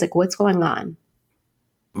clients? Like, what's going on?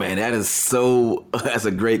 Man, that's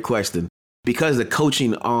a great question. Because the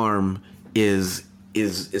coaching arm is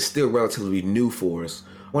still relatively new for us.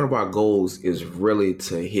 One of our goals is really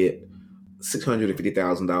to hit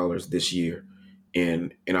 $650,000 this year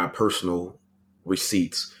in our personal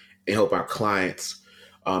receipts and help our clients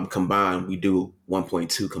combine. We do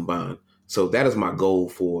 1.2 combined. So that is my goal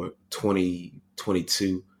for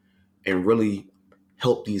 2022, and really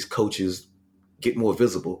help these coaches get more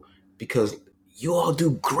visible, because you all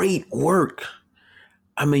do great work.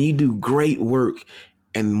 I mean, you do great work,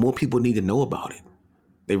 and more people need to know about it.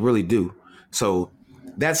 They really do. So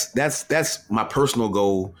that's my personal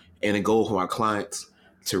goal, and a goal for our clients,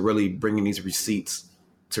 to really bring in these receipts,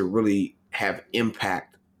 to really have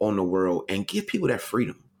impact on the world and give people that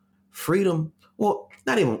freedom. Freedom. Well,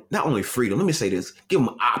 not only freedom. Let me say this. Give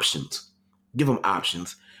them options.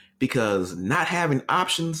 Because not having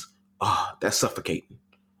options, that's suffocating.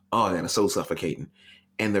 Oh, that is so suffocating.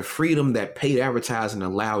 And the freedom that paid advertising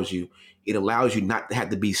allows you, it allows you not to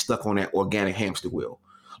have to be stuck on that organic hamster wheel.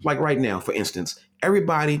 Like right now, for instance,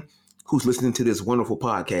 everybody who's listening to this wonderful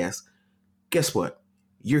podcast, guess what?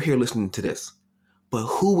 You're here listening to this. But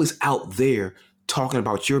who is out there talking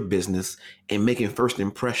about your business and making first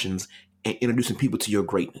impressions and introducing people to your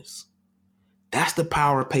greatness? That's the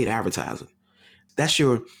power of paid advertising. That's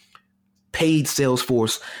your paid sales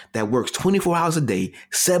force that works 24 hours a day,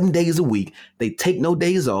 7 days a week. They take no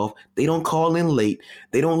days off. They don't call in late.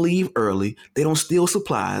 They don't leave early. They don't steal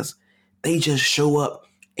supplies. They just show up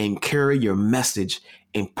and carry your message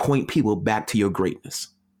and point people back to your greatness.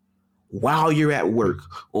 While you're at work,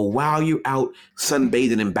 or while you're out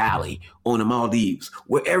sunbathing in Bali, on the Maldives,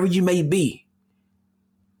 wherever you may be,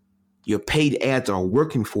 your paid ads are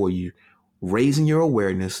working for you, raising your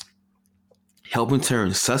awareness, helping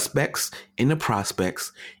turn suspects into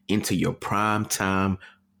prospects into your prime time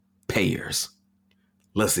payers.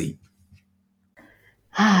 Let's see.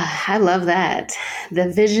 I love that. The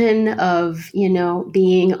vision of,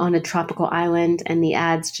 being on a tropical island and the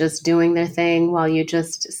ads just doing their thing while you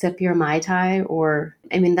just sip your Mai Tai,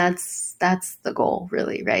 that's the goal,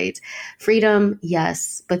 really, right? Freedom,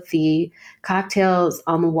 yes, but the cocktails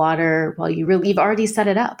on the water while you've already set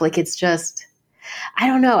it up. Like, it's just, I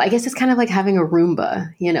don't know. I guess it's kind of like having a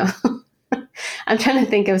Roomba, I'm trying to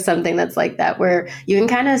think of something that's like that, where you can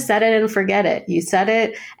kind of set it and forget it. You set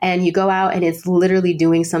it and you go out and it's literally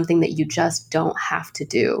doing something that you just don't have to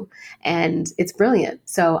do. And it's brilliant.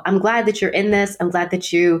 So I'm glad that you're in this. I'm glad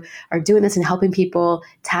that you are doing this and helping people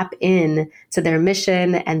tap in to their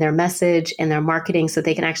mission and their message and their marketing, so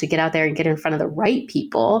they can actually get out there and get in front of the right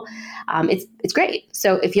people. It's great.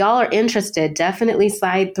 So if y'all are interested, definitely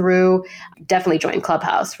slide through, definitely join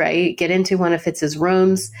Clubhouse, right? Get into one of Fitz's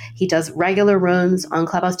rooms. He does regular rooms on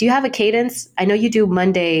Clubhouse. Do you have a cadence? I know you do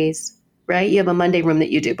Mondays, right? You have a Monday room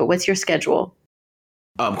that you do, but what's your schedule?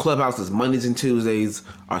 Clubhouse is Mondays and Tuesdays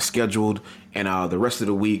are scheduled, and the rest of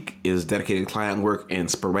the week is dedicated client work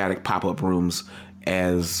and sporadic pop-up rooms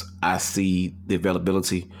as I see the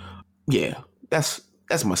availability. Yeah, that's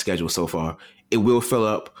my schedule so far. It will fill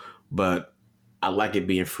up, but I like it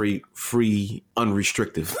being free,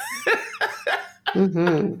 unrestricted.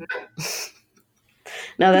 Mm-hmm.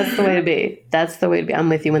 No, that's the way to be. That's the way to be. I'm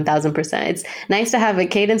with you 1000%. It's nice to have a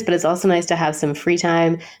cadence, but it's also nice to have some free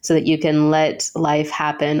time so that you can let life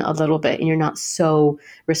happen a little bit and you're not so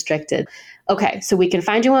restricted. Okay, so we can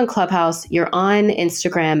find you on Clubhouse. You're on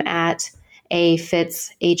Instagram at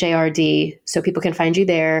A.Fitz, H-A-R-D, so people can find you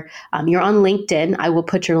there. You're on LinkedIn. I will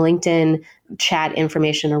put your LinkedIn chat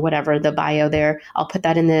information or whatever, the bio there. I'll put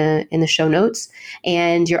that in the show notes.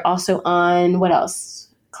 And you're also on, what else?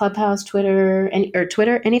 Clubhouse, Twitter,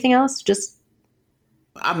 anything else? Just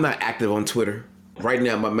I'm not active on Twitter. Right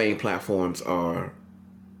now, my main platforms are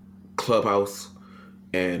Clubhouse,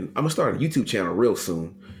 and I'm gonna start a YouTube channel real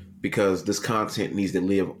soon because this content needs to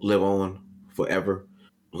live on forever.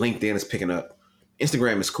 LinkedIn is picking up.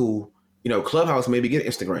 Instagram is cool. Clubhouse maybe get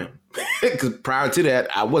Instagram because prior to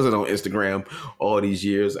that, I wasn't on Instagram all these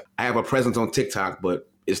years. I have a presence on TikTok, but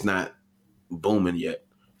it's not booming yet.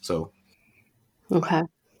 So, okay,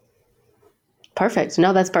 perfect.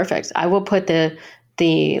 No, that's perfect. I will put the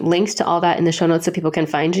links to all that in the show notes so people can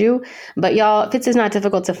find you. But y'all, Fitz is not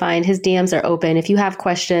difficult to find. His DMs are open. If you have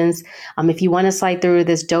questions, if you want to slide through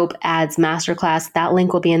this dope ads masterclass, that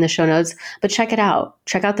link will be in the show notes. But check it out.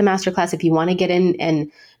 Check out the masterclass if you want to get in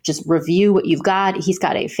and just review what you've got. He's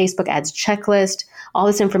got a Facebook ads checklist. All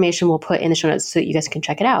this information we'll put in the show notes so that you guys can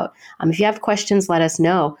check it out. If you have questions, let us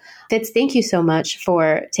know. Fitz, thank you so much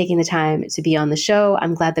for taking the time to be on the show.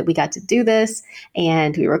 I'm glad that we got to do this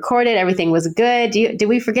and we recorded. Everything was good. Did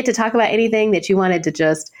we forget to talk about anything that you wanted to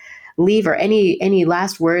just leave, or any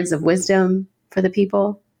last words of wisdom for the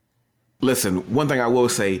people? Listen, one thing I will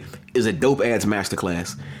say is a dope ads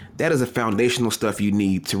masterclass. That is the foundational stuff you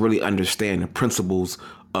need to really understand the principles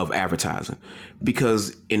of advertising.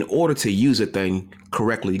 Because in order to use a thing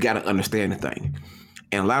correctly, you got to understand the thing.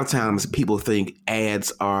 And a lot of times people think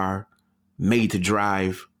ads are made to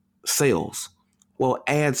drive sales. Well,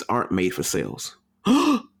 ads aren't made for sales.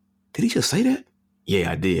 Did he just say that?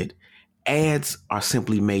 Yeah, I did. Ads are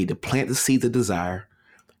simply made to plant the seeds of desire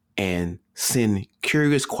and send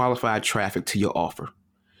curious, qualified traffic to your offer.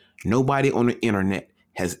 Nobody on the internet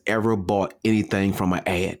has ever bought anything from an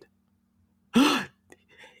ad.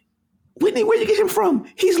 Whitney, where you get him from?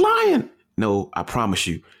 He's lying. No, I promise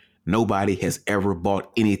you, nobody has ever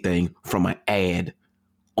bought anything from an ad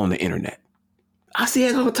on the internet. I see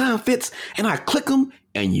ads all the time, Fitz, and I click them,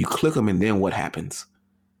 and you click them, and then what happens?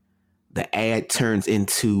 The ad turns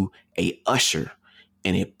into a usher,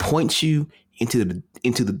 and it points you into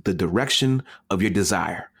the direction of your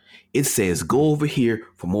desire. It says, go over here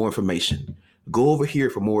for more information. Go over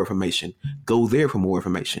here for more information. Go there for more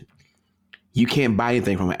information. You can't buy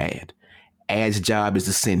anything from an ad. Ad's job is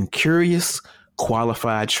to send curious,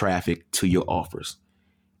 qualified traffic to your offers.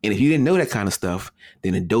 And if you didn't know that kind of stuff,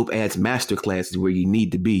 then a dope ads masterclass is where you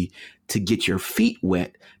need to be to get your feet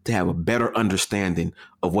wet, to have a better understanding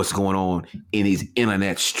of what's going on in these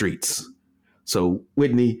internet streets. So,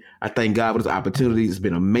 Whitney, I thank God for this opportunity. It's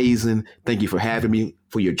been amazing. Thank you for having me,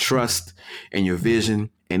 for your trust and your vision.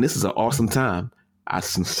 And this is an awesome time. I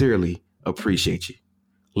sincerely appreciate you.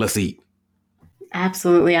 Let's eat.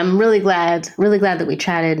 Absolutely. I'm really glad that we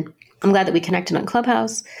chatted. I'm glad that we connected on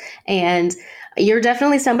Clubhouse. And you're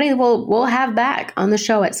definitely somebody that we'll have back on the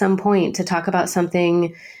show at some point to talk about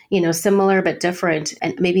something, similar but different,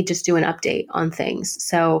 and maybe just do an update on things.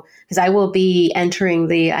 So, because I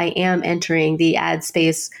am entering the ad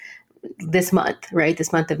space this month, right?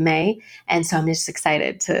 This month of May. And so I'm just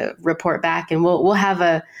excited to report back, and we'll have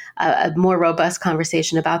a more robust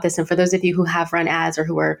conversation about this. And for those of you who have run ads or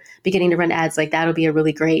who are beginning to run ads, like that'll be a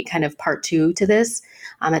really great kind of part 2 to this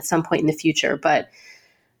at some point in the future. But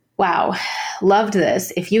wow, loved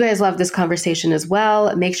this. If you guys love this conversation as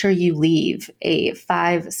well, make sure you leave a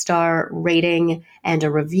 5-star rating and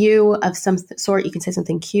a review of some sort. You can say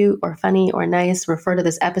something cute or funny or nice, refer to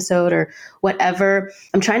this episode or whatever.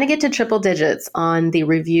 I'm trying to get to triple digits on the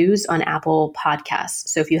reviews on Apple Podcasts.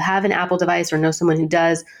 So if you have an Apple device or know someone who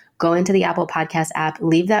does, go into the Apple Podcast app,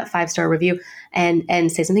 leave that 5-star review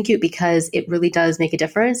and say something cute, because it really does make a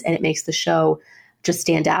difference and it makes the show just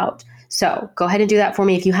stand out. So go ahead and do that for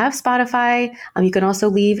me. If you have Spotify, you can also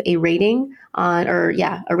leave a rating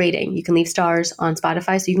a rating. You can leave stars on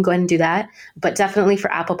Spotify, so you can go ahead and do that. But definitely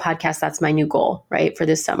for Apple Podcasts, that's my new goal, right, for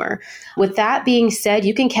this summer. With that being said,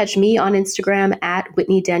 you can catch me on Instagram at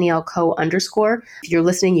 @WhitneyDanielleCo_. If you're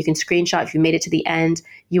listening, you can screenshot. If you made it to the end,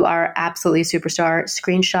 you are absolutely a superstar.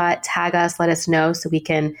 Screenshot, tag us, let us know so we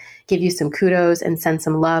can give you some kudos and send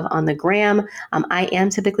some love on the gram. I am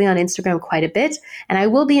typically on Instagram quite a bit, and I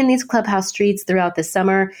will be in these Clubhouse streets throughout the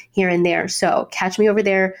summer here and there. So catch me over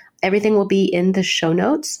there. Everything will be in the show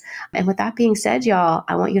notes. And with that being said, y'all,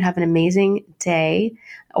 I want you to have an amazing day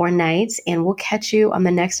or night, and we'll catch you on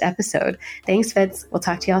the next episode. Thanks, Fitz. We'll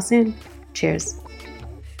talk to y'all soon. Cheers.